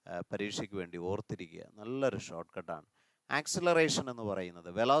നിങ്ങളുടെ പരീക്ഷയ്ക്ക് വേണ്ടി ഓർത്തിരിക്കുക, നല്ലൊരു ഷോർട്ട് കട്ടാണ്. ആക്സിലറേഷൻ എന്ന് പറയുന്നത്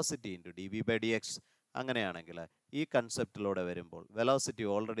velocity into D V by D X. അങ്ങനെയാണെങ്കിൽ ഈ കൺസെപ്റ്റിലൂടെ വരുമ്പോൾ വെലോസിറ്റി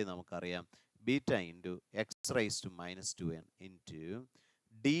ഓൾറെഡി നമുക്കറിയാം, beta into X raise to minus 2n into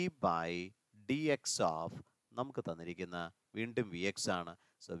D by D X of നമുക്ക് തന്നിരിക്കുന്ന വീണ്ടും വി എക്സ് ആണ്.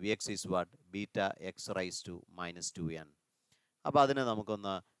 So we X is what? Beta X raise to minus 2n. അപ്പോൾ അതിനെ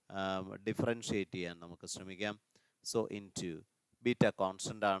നമുക്കൊന്ന് ഡിഫറൻഷിയേറ്റ് ചെയ്യാൻ നമുക്ക് ശ്രമിക്കാം. സോ ഇൻറ്റു ബീറ്റ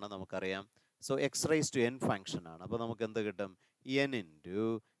കോൺസ്റ്റൻ്റ് ആണ് നമുക്കറിയാം. So X raise to N function ആണ്. അപ്പോൾ നമുക്ക് എന്ത് കിട്ടും? N into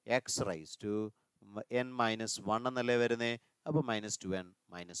X raise to N minus 1 എന്നല്ലേ വരുന്നേ. അപ്പോൾ മൈനസ് 2n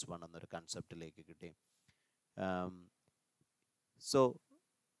മൈനസ് 1 എന്നൊരു കൺസെപ്റ്റിലേക്ക് കിട്ടി. സോ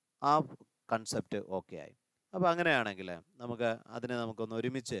ആ കൺസെപ്റ്റ് ഓക്കെ ആയി. അപ്പോൾ അങ്ങനെയാണെങ്കിൽ അതിനെ നമുക്കൊന്ന്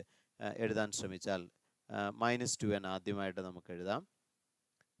ഒരുമിച്ച് എഴുതാൻ ശ്രമിച്ചാൽ മൈനസ് 2n ആദ്യമായിട്ട് നമുക്ക് എഴുതാം.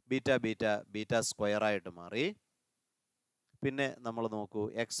 ബീറ്റ സ്ക്വയറായിട്ട് മാറി. പിന്നെ നമ്മൾ നോക്കൂ,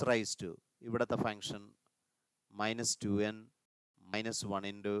 എക്സ് റൈസ് ടു ഇവിടുത്തെ function minus 2n minus 1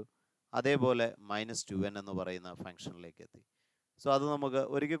 into അതേപോലെ മൈനസ് 2n എന്ന് പറയുന്ന ഫംഗ്ഷനിലേക്ക് എത്തി. സോ അത് നമുക്ക്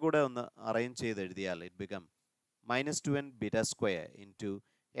ഒരിക്കൽ കൂടെ ഒന്ന് അറേഞ്ച് ചെയ്ത് എഴുതിയാൽ it become minus 2n beta square into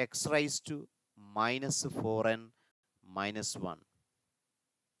X raise to minus 4n minus 1.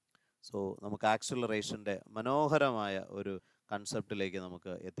 So നമുക്ക് ആക്സിലറേഷൻ്റെ മനോഹരമായ ഒരു കൺസെപ്റ്റിലേക്ക്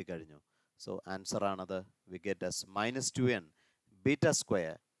നമുക്ക് എത്തിക്കഴിഞ്ഞു. സോ ആൻസർ ആണത്. We get S minus 2n beta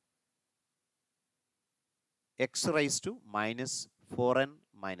square X raise to minus 4n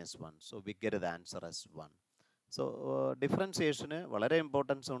minus 1. So we get the answer S 1. So ഡിഫറൻസിയേഷന് വളരെ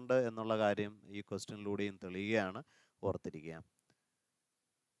importance ഉണ്ട് എന്നുള്ള കാര്യം ഈ ക്വസ്റ്റ്യനിലൂടെയും തെളിയുകയാണ്, ഓർത്തിരിക്കുക.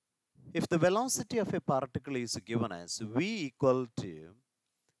 If the velocity of a particle is given as v equal to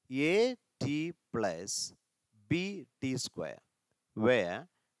at plus bt square, where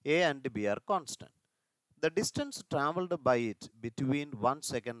a and b are constant, the distance traveled by it between 1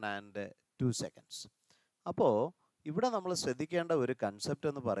 second and 2 seconds. അപ്പോൾ ഇവിടെ നമ്മൾ ശ്രദ്ധിക്കേണ്ട ഒരു concept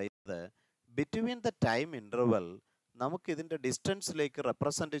എന്ന് പറയുന്നത്, between the time interval നമുക്കിതിൻ്റെ ഡിസ്റ്റൻസിലേക്ക്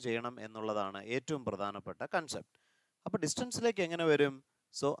represent ചെയ്യണം എന്നുള്ളതാണ് ഏറ്റവും പ്രധാനപ്പെട്ട കൺസെപ്റ്റ്. അപ്പോൾ ഡിസ്റ്റൻസിലേക്ക് എങ്ങനെ വരും?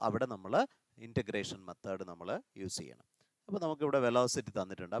 സോ അവിടെ നമ്മൾ ഇൻറ്റഗ്രേഷൻ മെത്തേഡ് നമ്മൾ യൂസ് ചെയ്യണം. അപ്പോൾ നമുക്കിവിടെ വെലോസിറ്റി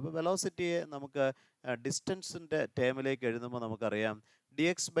തന്നിട്ടുണ്ട്. അപ്പോൾ വെലോസിറ്റിയെ നമുക്ക് ഡിസ്റ്റൻസിൻ്റെ ടേമിലേക്ക് എഴുതുമ്പോൾ നമുക്കറിയാം D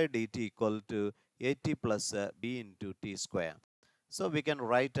X by D T equal to A T plus B into T square. So we can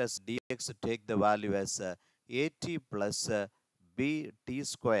write as D X take the value as A T plus B T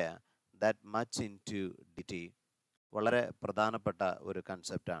square that much into D T. വളരെ പ്രധാനപ്പെട്ട ഒരു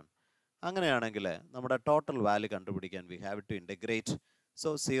കൺസെപ്റ്റാണ്. അങ്ങനെയാണെങ്കിൽ നമ്മുടെ total value കണ്ടുപിടിക്കാൻ we have to integrate. So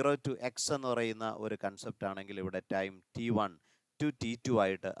 0 to X എന്ന് പറയുന്ന ഒരു concept ആണെങ്കിൽ ഇവിടെ ടൈം t1 ടു t2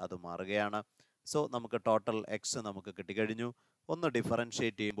 ആയിട്ട് അത് മാറുകയാണ്. സോ നമുക്ക് ടോട്ടൽ എക്സ് നമുക്ക് കിട്ടിക്കഴിഞ്ഞു. ഒന്ന്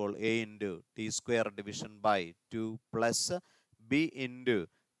ഡിഫറൻഷിയേറ്റ് ചെയ്യുമ്പോൾ a into T square division by 2 plus b into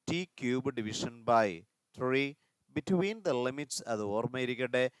T cube division by 3. Between the limits അത്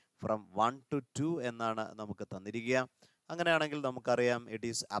ഓർമ്മയിരിക്കട്ടെ, ഫ്രം 1 ടു 2 എന്നാണ് നമുക്ക് തന്നിരിക്കുക. അങ്ങനെയാണെങ്കിൽ നമുക്കറിയാം it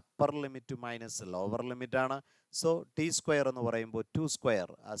is upper limit minus lower limit ആണ്. സോ ടി സ്ക്വയർ എന്ന് പറയുമ്പോൾ 2 സ്ക്വയർ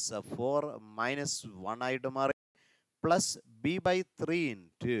ആസ് 4 മൈനസ് 1 ആയിട്ട് മാറി, plus B by 3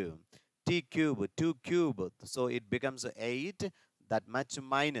 into T cube 2 cube. So it becomes 8 that much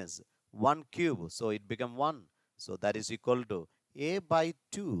minus 1 cube. So it become 1. So that is equal to A by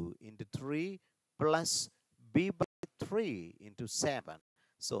 2 into 3 plus B by 3 into 7.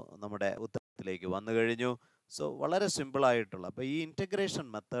 So നമ്മുടെ ഉത്തരത്തിലേക്ക് വന്നു കഴിഞ്ഞു. So വളരെ സിമ്പിളായിട്ടുള്ള, അപ്പോൾ ഈ integration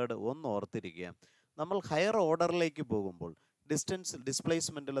method ഒന്ന് ഓർത്തിരിക്കുക. നമ്മൾ ഹയർ ഓർഡറിലേക്ക് പോകുമ്പോൾ,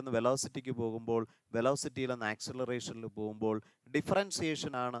 ഡിസ്പ്ലേസ്മെൻറ്റിൽ നിന്ന് വെലോസിറ്റിക്ക് പോകുമ്പോൾ, വെലോസിറ്റിയിൽ നിന്ന് ആക്സിലറേഷനിൽ പോകുമ്പോൾ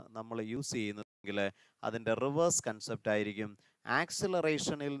ഡിഫറൻസിയേഷനാണ് നമ്മൾ യൂസ് ചെയ്യുന്നതെങ്കിൽ അതിൻ്റെ റിവേഴ്സ് കൺസെപ്റ്റ് ആയിരിക്കും.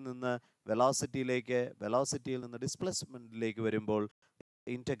 ആക്സിലറേഷനിൽ നിന്ന് വെലോസിറ്റിയിലേക്ക്, വെലോസിറ്റിയിൽ നിന്ന് ഡിസ്പ്ലേസ്മെൻറ്റിലേക്ക് വരുമ്പോൾ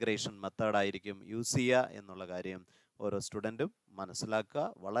ഇൻറ്റഗ്രേഷൻ മെത്തേഡായിരിക്കും യൂസ് ചെയ്യുക എന്നുള്ള കാര്യം ഓരോ സ്റ്റുഡൻറ്റും മനസ്സിലാക്കുക.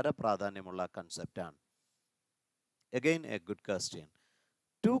 വളരെ പ്രാധാന്യമുള്ള കൺസെപ്റ്റാണ്. Again a good question.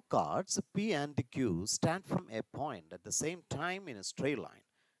 Two cards P and Q stand from a point at the same time in a straight line.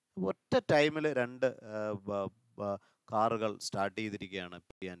 ഒറ്റ ടൈമിൽ രണ്ട് കാറുകൾ സ്റ്റാർട്ട് ചെയ്തിരിക്കുകയാണ്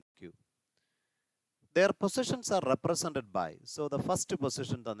P and Q. Their positions are represented by, so the first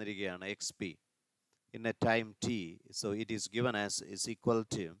position തന്നിരിക്കുകയാണ് XP in a time t, so it is given as is equal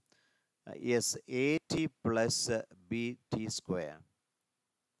to yes AT plus BT square,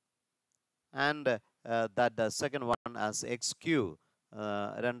 and that the second one as XQ,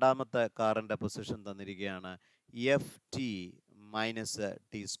 രണ്ടാമത്തെ കാറിൻ്റെ position തന്നിരിക്കുകയാണ് FT minus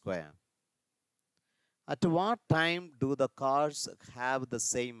T square. At what time do the cars have the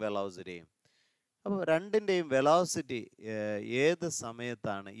same velocity? അപ്പോൾ രണ്ടിൻ്റെയും velocity ഏത്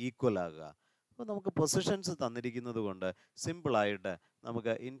സമയത്താണ് equal ആകുക? അപ്പോൾ നമുക്ക് പൊസിഷൻസ് തന്നിരിക്കുന്നത് കൊണ്ട് സിമ്പിളായിട്ട്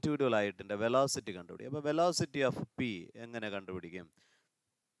നമുക്ക് ഇൻഡിവിജ്വൽ ആയിട്ടിൻ്റെ വെലോസിറ്റി കണ്ടുപിടിക്കും. അപ്പോൾ വെലോസിറ്റി ഓഫ് പി എങ്ങനെ കണ്ടുപിടിക്കും?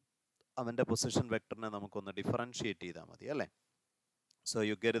 അവൻ്റെ പൊസിഷൻ വെക്ടറിനെ നമുക്കൊന്ന് ഡിഫറൻഷിയേറ്റ് ചെയ്താൽ മതി അല്ലേ. So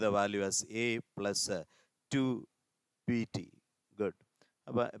you get the value as A plus 2BT. Good.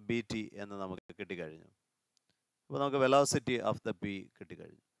 അപ്പോൾ BT എന്ന് നമുക്ക് കിട്ടിക്കഴിഞ്ഞു. അപ്പോൾ നമുക്ക് വെലോസിറ്റി ഓഫ് ദ പി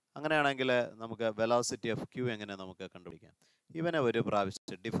കിട്ടിക്കഴിഞ്ഞു. അങ്ങനെയാണെങ്കിൽ നമുക്ക് വെലോസിറ്റി ഓഫ് ക്യൂ എങ്ങനെ നമുക്ക് കണ്ടുപിടിക്കാം? ഇവനെ ഒരു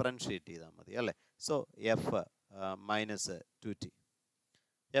പ്രാവശ്യം ഡിഫറൻഷിയേറ്റ് ചെയ്താൽ മതി അല്ലേ. സോ എഫ് മൈനസ് 2t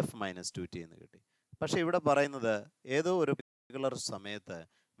എന്ന് കിട്ടി. പക്ഷേ ഇവിടെ പറയുന്നത് ഏതോ ഒരു പർട്ടിക്കുലർ സമയത്ത്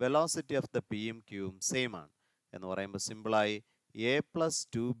വെലോസിറ്റി ഓഫ് ദ പിയും ക്യൂവും സെയിം ആണ് എന്ന് പറയുമ്പോൾ സിമ്പിളായി A plus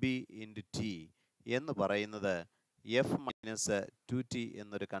 2b into T എന്ന് പറയുന്നത് എഫ് മൈനസ് 2t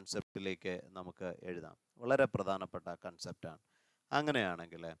എന്നൊരു കൺസെപ്റ്റിലേക്ക് നമുക്ക് എഴുതാം. വളരെ പ്രധാനപ്പെട്ട കൺസെപ്റ്റാണ്.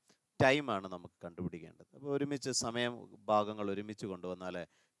 അങ്ങനെയാണെങ്കിൽ ടൈമാണ് നമുക്ക് കണ്ടുപിടിക്കേണ്ടത്. അപ്പോൾ ഒരുമിച്ച് സമയം ഭാഗങ്ങൾ ഒരുമിച്ച് കൊണ്ടുവന്നാൽ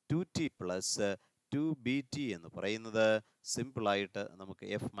 2t പ്ലസ് 2BT എന്ന് പറയുന്നത് സിമ്പിളായിട്ട് നമുക്ക്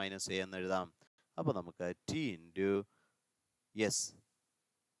എഫ് മൈനസ് എ എന്ന് എഴുതാം. അപ്പോൾ നമുക്ക് ടി ഇൻറ്റു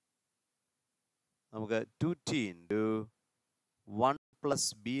നമുക്ക് 2t ഇൻറ്റു 1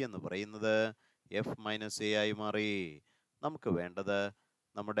 പ്ലസ് ബി എന്ന് പറയുന്നത് എഫ് മൈനസ് എ ആയി മാറി. നമുക്ക് വേണ്ടത്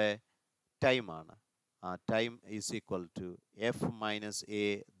നമ്മുടെ ടൈമാണ്. Time is equal to f minus a,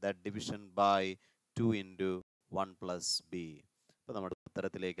 that division by 2 into 1 plus b. അപ്പോൾ നമ്മുടെ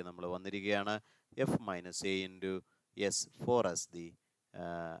ഉത്തരത്തിലേക്ക് നമ്മൾ വന്നിരിക്കുകയാണ്. f minus a into yes 4 as the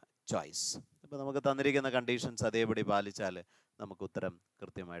choice. അപ്പോൾ നമുക്ക് തന്നിരിക്കുന്ന കണ്ടീഷൻസ് അതേപടി പാലിച്ചാൽ നമുക്ക് ഉത്തരം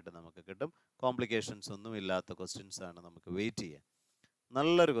കൃത്യമായിട്ട് നമുക്ക് കിട്ടും. കോംപ്ലിക്കേഷൻസ് ഒന്നും ഇല്ലാത്ത ക്വസ്റ്റ്യൻസ് ആണ് നമുക്ക് വെയിറ്റ് ചെയ്യുക.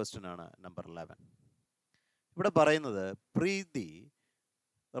 നല്ലൊരു ക്വസ്റ്റ്യൻ ആണ് നമ്പർ 11. ഇവിടെ പറയുന്നത് പ്രീതി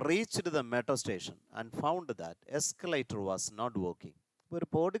reached the metro station and found that escalator was not working. ഒരു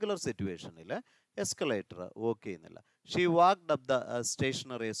particular situationൽ escalator വർക്ക് ചെയ്യുന്നില്ല. She walked up the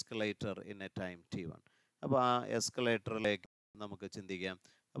stationary escalator in a time t1. അപ്പോൾ ആ എസ്കലേറ്ററിലേക്ക് നമുക്ക് ചിന്തിക്കാം.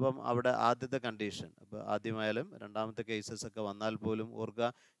 അപ്പം അവിടെ ആദ്യത്തെ കണ്ടീഷൻ, അപ്പോൾ ആദ്യമായാലും രണ്ടാമത്തെ കേസസ് ഒക്കെ വന്നാൽ പോലും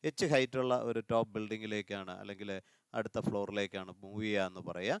ഓർക്കുക എച്ച് ഹൈറ്റുള്ള ഒരു ടോപ്പ് ബിൽഡിങ്ങിലേക്കാണ് അല്ലെങ്കിൽ അടുത്ത ഫ്ലോറിലേക്കാണ് മൂവ് ചെയ്യുക എന്ന്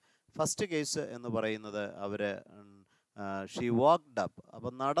പറയുക. ഫസ്റ്റ് കേസ് എന്ന് പറയുന്നത് അവർ ഷീ വാക്ക്ഡ് അപ്പ്,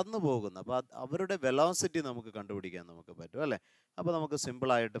 അപ്പോൾ നടന്നു പോകുന്നു. അപ്പോൾ അവരുടെ വെലോസിറ്റി നമുക്ക് കണ്ടുപിടിക്കാൻ നമുക്ക് പറ്റും അല്ലേ. അപ്പോൾ നമുക്ക്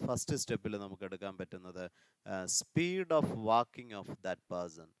സിമ്പിളായിട്ട് ഫസ്റ്റ് സ്റ്റെപ്പിൽ നമുക്ക് എടുക്കാൻ പറ്റുന്നത് speed of walking of that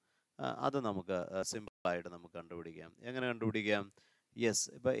person. അത് നമുക്ക് സിമ്പിളായിട്ട് നമുക്ക് കണ്ടുപിടിക്കാം. എങ്ങനെ കണ്ടുപിടിക്കാം? യെസ്,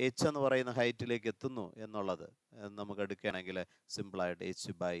 ഇപ്പോൾ എച്ച് എന്ന് പറയുന്ന ഹൈറ്റിലേക്ക് എത്തുന്നു എന്നുള്ളത് നമുക്ക് എടുക്കുകയാണെങ്കിൽ സിമ്പിളായിട്ട്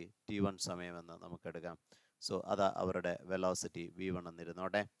h/t1 സമയമെന്ന് നമുക്ക് എടുക്കാം. സോ അതാ അവരുടെ വെലോസിറ്റി v1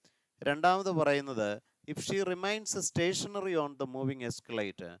 എന്നിരുന്നോട്ടെ. രണ്ടാമത് പറയുന്നത് if she remains stationary on the moving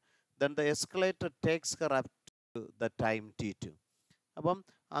escalator, then the escalator takes her up to the time t2. അപ്പം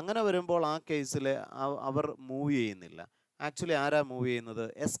അങ്ങനെ വരുമ്പോൾ ആ കേസിൽ അവർ മൂവ് ചെയ്യുന്നില്ല. ആക്ച്വലി ആരാ മൂവ് ചെയ്യുന്നത്?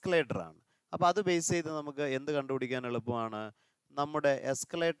 എസ്കലേറ്ററാണ്. അപ്പോൾ അത് ബേസ് ചെയ്ത് നമുക്ക് എന്ത് കണ്ടുപിടിക്കാൻ എളുപ്പമാണ്? നമ്മുടെ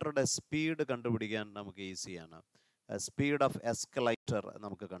എസ്കലേറ്ററുടെ സ്പീഡ് കണ്ടുപിടിക്കാൻ നമുക്ക് ഈസിയാണ്. സ്പീഡ് ഓഫ് എസ്കലേറ്റർ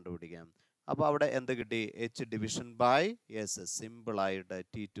നമുക്ക് കണ്ടുപിടിക്കാം. അപ്പോൾ അവിടെ എന്ത് കിട്ടി? എച്ച് ഡിവിഷൻ ബൈ യെസ് സിമ്പിളായിട്ട്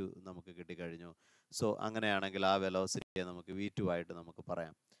t2 നമുക്ക് കിട്ടിക്കഴിഞ്ഞു. സോ അങ്ങനെയാണെങ്കിൽ ആ വെലോസിറ്റിയെ നമുക്ക് v2 ആയിട്ട് നമുക്ക്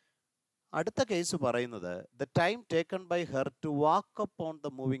പറയാം. അടുത്ത കേസ് പറയുന്നത് the time taken by her to walk up on the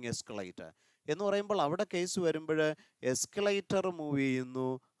moving escalator എന്ന് പറയുമ്പോൾ അവിടെ കേസ് വരുമ്പോൾ എസ്കലേറ്റർ മൂവ് ചെയ്യുന്നു,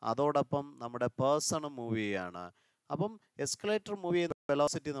 അതോടൊപ്പം നമ്മുടെ പേഴ്സൺ മൂവ് ചെയ്യുകയാണ്. അപ്പം എസ്കലേറ്റർ മൂവ് ചെയ്യുന്ന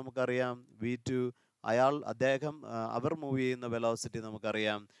വെലോസിറ്റി നമുക്കറിയാം v2, അദ്ദേഹം അവർ മൂവ് ചെയ്യുന്ന വെലോസിറ്റി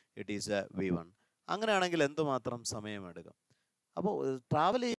നമുക്കറിയാം ഇറ്റ് ഈസ് v1. അങ്ങനെയാണെങ്കിൽ എന്തുമാത്രം സമയമെടുക്കും? അപ്പോൾ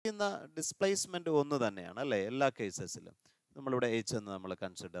ട്രാവൽ ചെയ്യുന്ന ഡിസ്പ്ലേസ്മെൻറ്റ് ഒന്ന് തന്നെയാണ് അല്ലേ എല്ലാ കേസസിലും. നമ്മളിവിടെ എച്ച് എന്ന് നമ്മൾ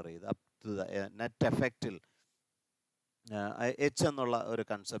കൺസിഡർ ചെയ്ത് അപ് ടു ദ നെറ്റ് എഫക്റ്റിൽ എച്ച് എന്നുള്ള ഒരു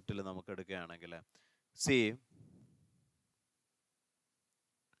കൺസെപ്റ്റിൽ നമുക്ക് എടുക്കുകയാണെങ്കിൽ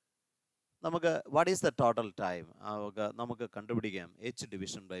നമുക്ക് what is the total time നമുക്ക് കണ്ടുപിടിക്കാം എച്ച്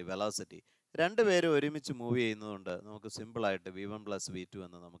ഡിവിഷൻ ബൈ വെലോസിറ്റി. രണ്ടുപേരും ഒരുമിച്ച് മൂവ് ചെയ്യുന്നതുകൊണ്ട് നമുക്ക് സിമ്പിളായിട്ട് V1 പ്ലസ് V2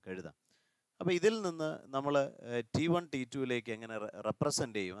 എന്ന് നമുക്ക് എഴുതാം. അപ്പോൾ ഇതിൽ നിന്ന് നമ്മൾ T1 T2ലേക്ക് എങ്ങനെ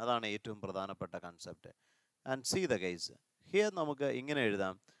റെപ്രസെൻ്റ് ചെയ്യും, അതാണ് ഏറ്റവും പ്രധാനപ്പെട്ട concept. And see the case here നമുക്ക് ഇങ്ങനെ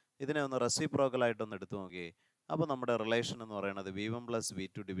എഴുതാം. ഇതിനെ ഒന്ന് റെസിപ്രോക്കലായിട്ടൊന്ന് എടുത്തു നോക്കിയേ. അപ്പോൾ നമ്മുടെ റിലേഷൻ എന്ന് പറയുന്നത് V1 plus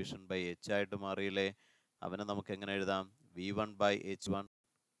V2 division by H ആയിട്ട് മാറിയില്ലേ. അവനെ നമുക്ക് എങ്ങനെ എഴുതാം, V1 by H1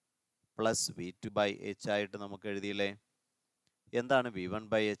 plus V2 by H ആയിട്ട് നമുക്ക് എഴുതിയില്ലേ. എന്താണ് V1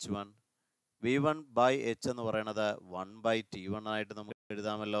 by H1? V1 by H എന്ന് പറയുന്നത് 1 ബൈ T1 ആയിട്ട് നമുക്ക്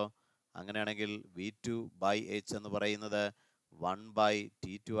എഴുതാമല്ലോ. അങ്ങനെയാണെങ്കിൽ V2 ബൈ H എന്ന് പറയുന്നത് 1 ബൈ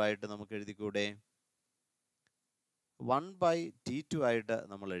T2 ആയിട്ട് നമുക്ക് എഴുതിക്കൂടെ. 1 ബൈ T2 ആയിട്ട്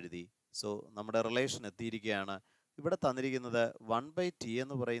നമ്മൾ എഴുതി. സോ നമ്മുടെ റിലേഷൻ എത്തിയിരിക്കുകയാണ്. ഇവിടെ തന്നിരിക്കുന്നത് 1 ബൈ T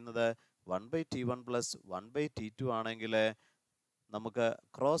എന്ന് പറയുന്നത് 1 by T1 plus 1 by T2 ആണെങ്കിൽ നമുക്ക്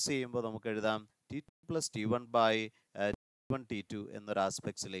ക്രോസ് ചെയ്യുമ്പോൾ നമുക്ക് എഴുതാം T2 plus T1 by T1 T2 എന്നൊരു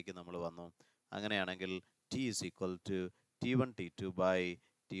ആസ്പെക്ട്സിലേക്ക് നമ്മൾ വന്നു. അങ്ങനെയാണെങ്കിൽ T is equal to T1 T2 by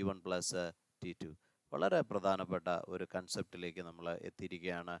T1 plus T2. വളരെ പ്രധാനപ്പെട്ട ഒരു കൺസെപ്റ്റിലേക്ക് നമ്മൾ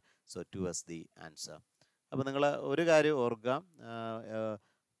എത്തിയിരിക്കുകയാണ്. So 2 as the answer. അപ്പോൾ നിങ്ങൾ ഒരു കാര്യം ഓർക്കുക,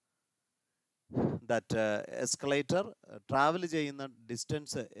 ദാറ്റ് എസ്കലേറ്റർ ട്രാവൽ ചെയ്യുന്ന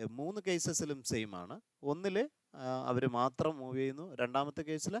ഡിസ്റ്റൻസ് 3 കേസസിലും സെയിം ആണ്. ഒന്നിൽ അവർ മാത്രം മൂവ് ചെയ്യുന്നു, രണ്ടാമത്തെ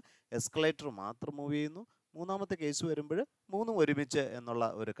കേസിൽ എസ്കലേറ്റർ മാത്രം മൂവ് ചെയ്യുന്നു, മൂന്നാമത്തെ കേസ് വരുമ്പോൾ മൂന്നും ഒരുമിച്ച് എന്നുള്ള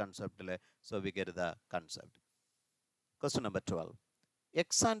ഒരു കൺസെപ്റ്റിൽ. So we get the concept. Question number 12. X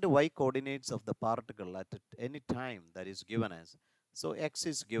and Y coordinates of the particle at any time that is given as. So X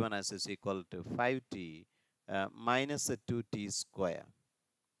is given as is equal to 5t minus 2t square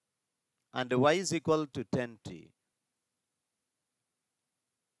and Y is equal to 10t,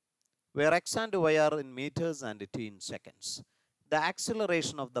 where X and Y are in meters and t in seconds. The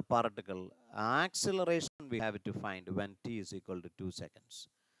acceleration of the particle, acceleration we have to find when t is equal to 2 seconds.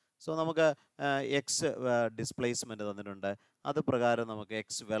 So നമുക്ക് X displacement തന്നിട്ടുണ്ട്. അത് പ്രകാരം നമുക്ക്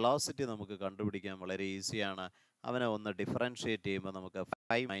X velocity നമുക്ക് കണ്ടുപിടിക്കാൻ വളരെ ഈസിയാണ്. അവനെ ഒന്ന് ഡിഫറൻഷ്യേറ്റ് ചെയ്യുമ്പോൾ നമുക്ക്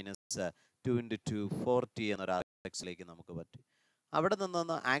 5 മൈനസ് 2 ഇൻറ്റു 2 4t എന്നൊരു ആസ്പെക്ട്സിലേക്ക് നമുക്ക് പറ്റും. അവിടെ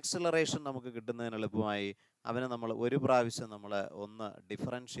നിന്ന് ആക്സിലറേഷൻ നമുക്ക് കിട്ടുന്നതിന് എളുപ്പമായി അവനെ നമ്മൾ ഒരു പ്രാവശ്യം നമ്മൾ ഒന്ന്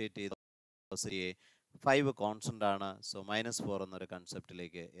ഡിഫറൻഷ്യേറ്റ് ചെയ്ത് 5 കോൺസ്റ്റൻ്റ് ആണ്. സോ -4 എന്നൊരു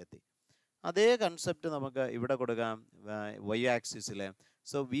കൺസെപ്റ്റിലേക്ക് എത്തി. അതേ കൺസെപ്റ്റ് നമുക്ക് ഇവിടെ കൊടുക്കാം വൈ ആക്സിസിലെ.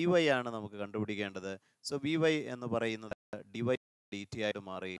 സോ വി വൈ ആണ് നമുക്ക് കണ്ടുപിടിക്കേണ്ടത്. സോ വി വൈ എന്ന് പറയുന്നത് ഡി വൈ ഡി ടി ആയിട്ട്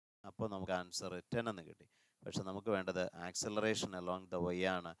മാറി. അപ്പോൾ നമുക്ക് ആൻസർ 10 എന്ന് കിട്ടി. പക്ഷെ നമുക്ക് വേണ്ടത് ആക്സലറേഷൻ അലോങ് ദ വൈ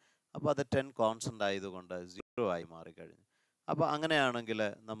ആണ്. അപ്പോൾ അത് 10 കോൺസ്റ്റൻ്റ് ആയതുകൊണ്ട് 0 ആയി മാറിക്കഴിഞ്ഞു. അപ്പോൾ അങ്ങനെയാണെങ്കിൽ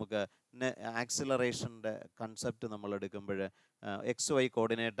നമുക്ക് ആക്സിലറേഷൻ്റെ കൺസെപ്റ്റ് നമ്മൾ എടുക്കുമ്പോൾ എക്സ് വൈ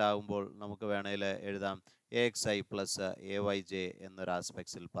കോർഡിനേറ്റ് ആകുമ്പോൾ നമുക്ക് വേണമെങ്കിൽ എഴുതാം AXI പ്ലസ് AYJ എന്നൊരു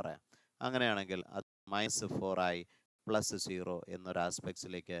ആസ്പെക്ട്സിൽ പറയാം. അങ്ങനെയാണെങ്കിൽ അത് -4i പ്ലസ് 0 എന്നൊരു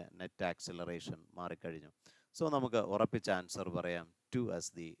ആസ്പെക്ട്സിലേക്ക് നെറ്റ് ആക്സിലറേഷൻ മാറിക്കഴിഞ്ഞു. സോ നമുക്ക് ഉറപ്പിച്ച ആൻസർ പറയാം 2 as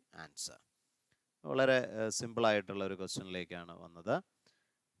the ആൻസർ. വളരെ സിമ്പിളായിട്ടുള്ള ഒരു ക്വസ്റ്റ്യനിലേക്കാണ് വന്നത്.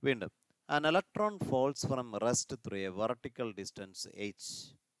 വീണ്ടും an electron falls from rest through a vertical distance h.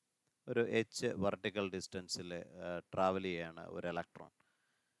 ഒരു h വെർട്ടിക്കൽ ഡിസ്റ്റൻസിൽ ട്രാവൽ ചെയ്യാണ് ഒരു electron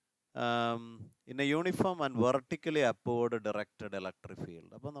in a uniform and vertically upward directed electric field.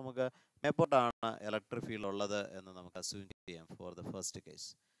 അപ്പോൾ നമുക്ക് മേപ്പോട്ടാണ് ഇലക്ട്രിക് ഫീൽഡ് ഉള്ളത് എന്ന് നമുക്ക് അസ്യൂം ചെയ്യാം for the first case.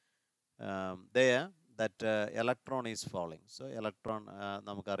 there that electron is falling. So electron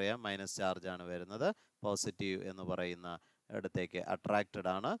നമുക്കറിയാം മൈനസ് ചാർജ് ആണ് വരുന്നത്, പോസിറ്റീവ് എന്ന് പറയുന്ന ഇടത്തേക്ക് അട്രാക്റ്റഡ്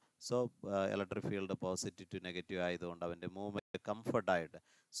ആണ്. So electric field positive two negative ആയതുകൊണ്ട് അവൻ്റെ മൂവ്മെൻറ്റ് കംഫർട്ടായിട്ട്.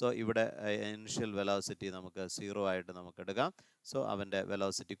 സോ ഇവിടെ ഇനിഷ്യൽ വെലോസിറ്റി നമുക്ക് 0 ആയിട്ട് നമുക്ക് എടുക്കാം. സോ അവൻ്റെ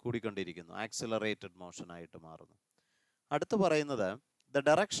വെലോസിറ്റി കൂടിക്കൊണ്ടിരിക്കുന്നു, ആക്സിലറേറ്റഡ് മോഷൻ ആയിട്ട് മാറുന്നു. അടുത്ത് പറയുന്നത് the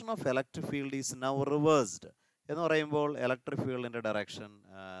direction of electric field is now reversed എന്ന് പറയുമ്പോൾ ഇലക്ട്രിക് ഫീൽഡിൻ്റെ ഡയറക്ഷൻ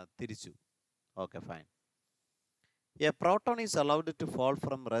തിരിച്ചു. Okay, fine. A proton is allowed to fall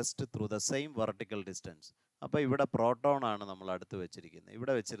from rest through the same vertical distance. അപ്പോൾ ഇവിടെ പ്രോട്ടോൺ ആണ് നമ്മൾ അടുത്ത് വെച്ചിരിക്കുന്നത്,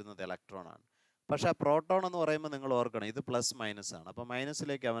 ഇവിടെ വെച്ചിരുന്നത് ഇലക്ട്രോൺ ആണ്. പക്ഷേ ആ പ്രോട്ടോൺ എന്ന് പറയുമ്പോൾ നിങ്ങൾ ഓർക്കണം ഇത് പ്ലസ് മൈനസ് ആണ്. അപ്പോൾ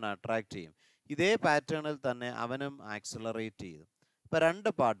മൈനസിലേക്ക് അവൻ അട്രാക്ട് ചെയ്യും. ഇതേ പാറ്റേണിൽ തന്നെ അവനും ആക്സിലറേറ്റ് ചെയ്തു. ഇപ്പോൾ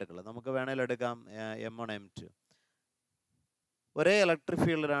 2 പാർട്ടുകൾ നമുക്ക് വേണമെങ്കിൽ എടുക്കാം, M1 M2. ഒരേ ഇലക്ട്രിക്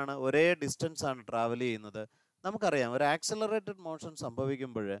ഫീൽഡിലാണ്, ഒരേ ഡിസ്റ്റൻസ് ആണ് ട്രാവൽ ചെയ്യുന്നത്. നമുക്കറിയാം ഒരു ആക്സിലറേറ്റഡ് മോഷൻ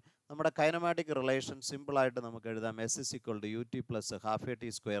സംഭവിക്കുമ്പോൾ നമ്മുടെ കൈനമാറ്റിക് റിലേഷൻ സിമ്പിളായിട്ട് നമുക്ക് എഴുതാം S=UT + ½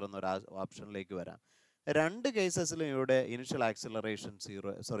 AT² എന്നൊരു ഓപ്ഷനിലേക്ക് വരാം. 2 കേസസിലും ഇവിടെ ഇനിഷ്യൽ ആക്സിലറേഷൻ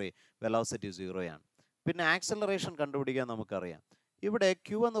വെലോസിറ്റി 0 ആണ്. പിന്നെ ആക്സിലറേഷൻ കണ്ടുപിടിക്കാൻ നമുക്കറിയാം ഇവിടെ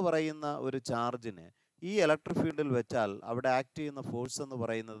Q എന്ന് പറയുന്ന ഒരു ചാർജിന് ഈ ഇലക്ട്രിക് ഫീൽഡിൽ വെച്ചാൽ അവിടെ ആക്ട് ചെയ്യുന്ന ഫോഴ്സ് എന്ന്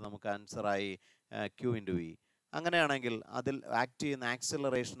പറയുന്നത് നമുക്ക് ആൻസറായി Q×V. അങ്ങനെയാണെങ്കിൽ അതിൽ ആക്ട് ചെയ്യുന്ന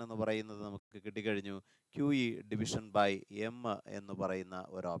ആക്സിലറേഷൻ എന്ന് പറയുന്നത് നമുക്ക് കിട്ടിക്കഴിഞ്ഞു QE/M എന്ന് പറയുന്ന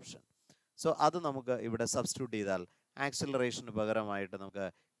ഒരു ഓപ്ഷൻ. സോ അത് നമുക്ക് ഇവിടെ സബ്സ്റ്റിറ്റ്യൂട്ട് ചെയ്താൽ ആക്സിലറേഷന് പകരമായിട്ട് നമുക്ക്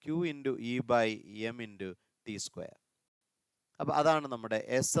q/e/m/t². അപ്പോൾ അതാണ് നമ്മുടെ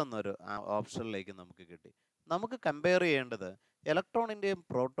എസ് എന്നൊരു ഓപ്ഷനിലേക്ക് നമുക്ക് കിട്ടി. നമുക്ക് കമ്പയർ ചെയ്യേണ്ടത് ഇലക്ട്രോണിൻ്റെയും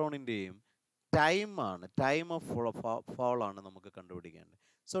പ്രോട്ടോണിൻ്റെയും ടൈമാണ്, ടൈം ഓഫ് ഫോൾ ആണ് നമുക്ക് കണ്ടുപിടിക്കേണ്ടത്.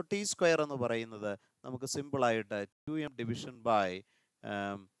 സോ t² എന്ന് പറയുന്നത് നമുക്ക് സിമ്പിളായിട്ട് 2m division by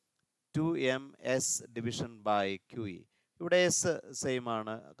 2ms division by QE. ഇവിടെ എസ് സെയിം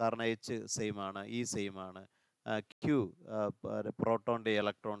ആണ്, കാരണം എച്ച് സെയിം ആണ്, ഇ സെയിം ആണ്, ക്യൂ പ്രോട്ടോൻ്റെയും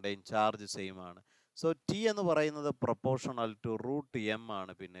ഇലക്ട്രോണിൻ്റെയും ചാർജ് സെയിം ആണ്. സോ ടി എന്ന് പറയുന്നത് പ്രൊപ്പോർഷണൽ ടു √m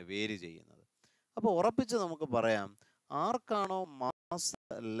ആണ് പിന്നെ വേരി ചെയ്യുന്നത്. അപ്പോൾ ഉറപ്പിച്ച് നമുക്ക് പറയാം, ആർക്കാണോ മാസ്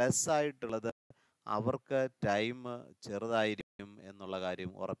ലെസ് ആയിട്ടുള്ളത് അവർക്ക് ടൈം ചെറുതായിരിക്കും എന്നുള്ള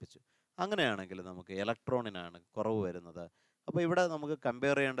കാര്യം ഉറപ്പിച്ചു. അങ്ങനെയാണെങ്കിൽ നമുക്ക് ഇലക്ട്രോണിനാണ് കുറവ് വരുന്നത്. അപ്പോൾ ഇവിടെ നമുക്ക്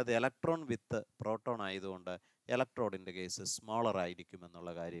കമ്പയർ ചെയ്യേണ്ടത് ഇലക്ട്രോൺ വിത്ത് പ്രോട്ടോൺ ആയതുകൊണ്ട് ഇലക്ട്രോണിൻ്റെ കേസ് സ്മോളർ ആയിരിക്കും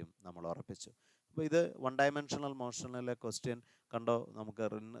എന്നുള്ള കാര്യം നമ്മൾ ഉറപ്പിച്ചു. അപ്പോൾ ഇത് 1 ഡയമെൻഷണൽ മോഷനിലെ ക്വസ്റ്റ്യൻ കണ്ടോ, നമുക്ക്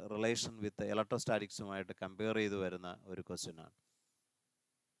റിലേഷൻ വിത്ത് ഇലക്ട്രോസ്റ്റാറ്റിക്സുമായിട്ട് കമ്പയർ ചെയ്ത് വരുന്ന ഒരു ക്വസ്റ്റ്യൻ ആണ്.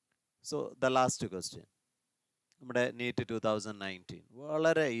 സോ ദ ലാസ്റ്റ് ക്വസ്റ്റ്യൻ നമ്മുടെ നീറ്റ് 2019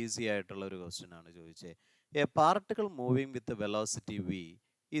 വളരെ ഈസി ആയിട്ടുള്ള ഒരു ക്വസ്റ്റ്യൻ ആണ് ചോദിച്ചത്. A particle moving with velocity v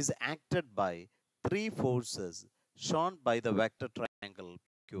is acted by 3 forces Sean by the vector triangle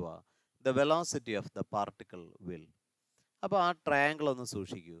QR. The velocity of the particle will. അപ്പോൾ ആ ട്രയാങ്കിൾ ഒന്ന്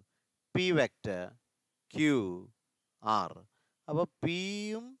സൂക്ഷിക്കൂ. P vector Q R. അപ്പോൾ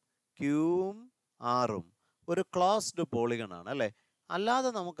പിയും ക്യൂവും ആറും ഒരു ക്ലോസ്ഡ് പോളിഗൺ ആണ് അല്ലേ. അല്ലാതെ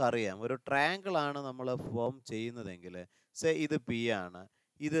നമുക്കറിയാം ഒരു ട്രയാങ്കിൾ ആണ് നമ്മൾ ഫോം ചെയ്യുന്നതെങ്കിൽ ഇത് പി ആണ്,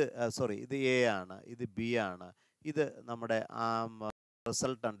 ഇത് ഇത് എ ആണ്, ഇത് ബി ആണ്, ഇത് നമ്മുടെ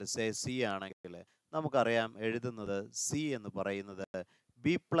റിസൾട്ടൻ്റ് സി ആണെങ്കിൽ നമുക്കറിയാം എഴുതുന്നത് സി എന്ന് പറയുന്നത്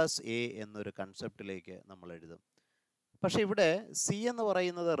B+A എന്നൊരു കൺസെപ്റ്റിലേക്ക് നമ്മൾ എഴുതും. പക്ഷെ ഇവിടെ സി എന്ന്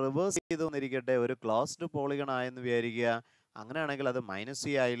പറയുന്നത് റിവേഴ്സ് ചെയ്തു എന്നിരിക്കട്ടെ, ഒരു ക്ലോസ്ഡ് പോളിഗൺ ആയെന്ന് വിചാരിക്കുക. അങ്ങനെയാണെങ്കിൽ അത് -C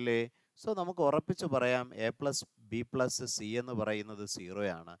ആയില്ലേ. സോ നമുക്ക് ഉറപ്പിച്ച് പറയാം A+B+C എന്ന് പറയുന്നത് 0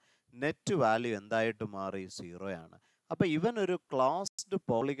 ആണ്. നെറ്റ് വാല്യൂ എന്തായിട്ട് മാറി 0 ആണ്. അപ്പോൾ ഇവൻ ഒരു ക്ലോസ്ഡ്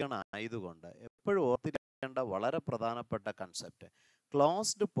പോളിഗൺ ആയതുകൊണ്ട് എപ്പോഴും ഓർത്തിരിക്കേണ്ട വളരെ പ്രധാനപ്പെട്ട കൺസെപ്റ്റ്,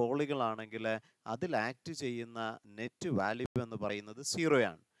 ക്ലോസ്ഡ് പോളിഗൺ ആണെങ്കിൽ അതിൽ ആക്ട് ചെയ്യുന്ന നെറ്റ് വാല്യൂ എന്ന് പറയുന്നത് 0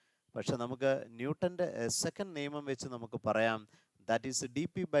 ആണ്. പക്ഷെ നമുക്ക് ന്യൂട്ടൻ്റെ സെക്കൻഡ് നിയമം വെച്ച് നമുക്ക് പറയാം that is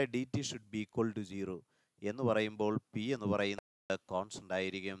dp/dt should be equal to 0 എന്ന് പറയുമ്പോൾ പി എന്ന് പറയുന്നത് കോൺസ്റ്റൻ്റ്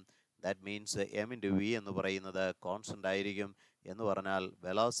ആയിരിക്കും. ദാറ്റ് മീൻസ് m/v എന്ന് പറയുന്നത് കോൺസ്റ്റൻ്റ് ആയിരിക്കും. എന്ന് പറഞ്ഞാൽ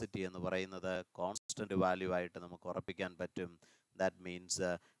വെലോസിറ്റി എന്ന് പറയുന്നത് കോൺസ്റ്റൻ്റ് വാല്യൂ ആയിട്ട് നമുക്ക് ഉറപ്പിക്കാൻ പറ്റും. That means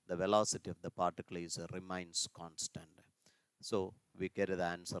the velocity of the particle is remains constant. So we get the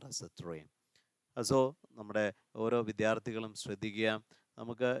answer as 3. So നമ്മുടെ ഓരോ വിദ്യാർത്ഥികളും ശ്രദ്ധിക്കുക,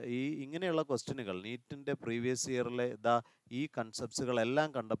 നമുക്ക് ഇങ്ങനെയുള്ള ക്വസ്റ്റ്യനുകൾ നീറ്റിൻ്റെ പ്രീവിയസ് ഇയറിലെ ഈ കൺസെപ്റ്റ്സുകളെല്ലാം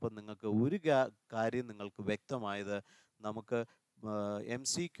കണ്ടപ്പോൾ നിങ്ങൾക്ക് ഒരു കാര്യം നിങ്ങൾക്ക് വ്യക്തമായത്, നമുക്ക്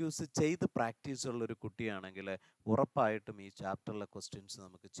MCQs ചെയ്ത് പ്രാക്ടീസ് ഉള്ളൊരു കുട്ടിയാണെങ്കിൽ ഉറപ്പായിട്ടും ഈ ചാപ്റ്ററിലെ ക്വസ്റ്റ്യൻസ്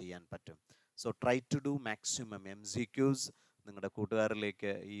നമുക്ക് ചെയ്യാൻ പറ്റും. So try to do maximum MCQs. നിങ്ങളുടെ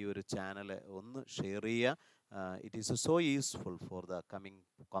കൂട്ടുകാരിലേക്ക് ഈ ഒരു ചാനൽ ഒന്ന് ഷെയർ ചെയ്യുക. It is so useful for the coming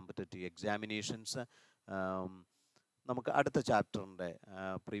competitive examinations. നമുക്ക് അടുത്ത ചാപ്റ്ററിൻ്റെ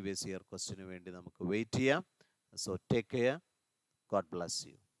പ്രീവിയസ് ഇയർ ക്വസ്റ്റ്യന് വേണ്ടി നമുക്ക് വെയിറ്റ് ചെയ്യാം. So take care. God bless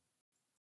you.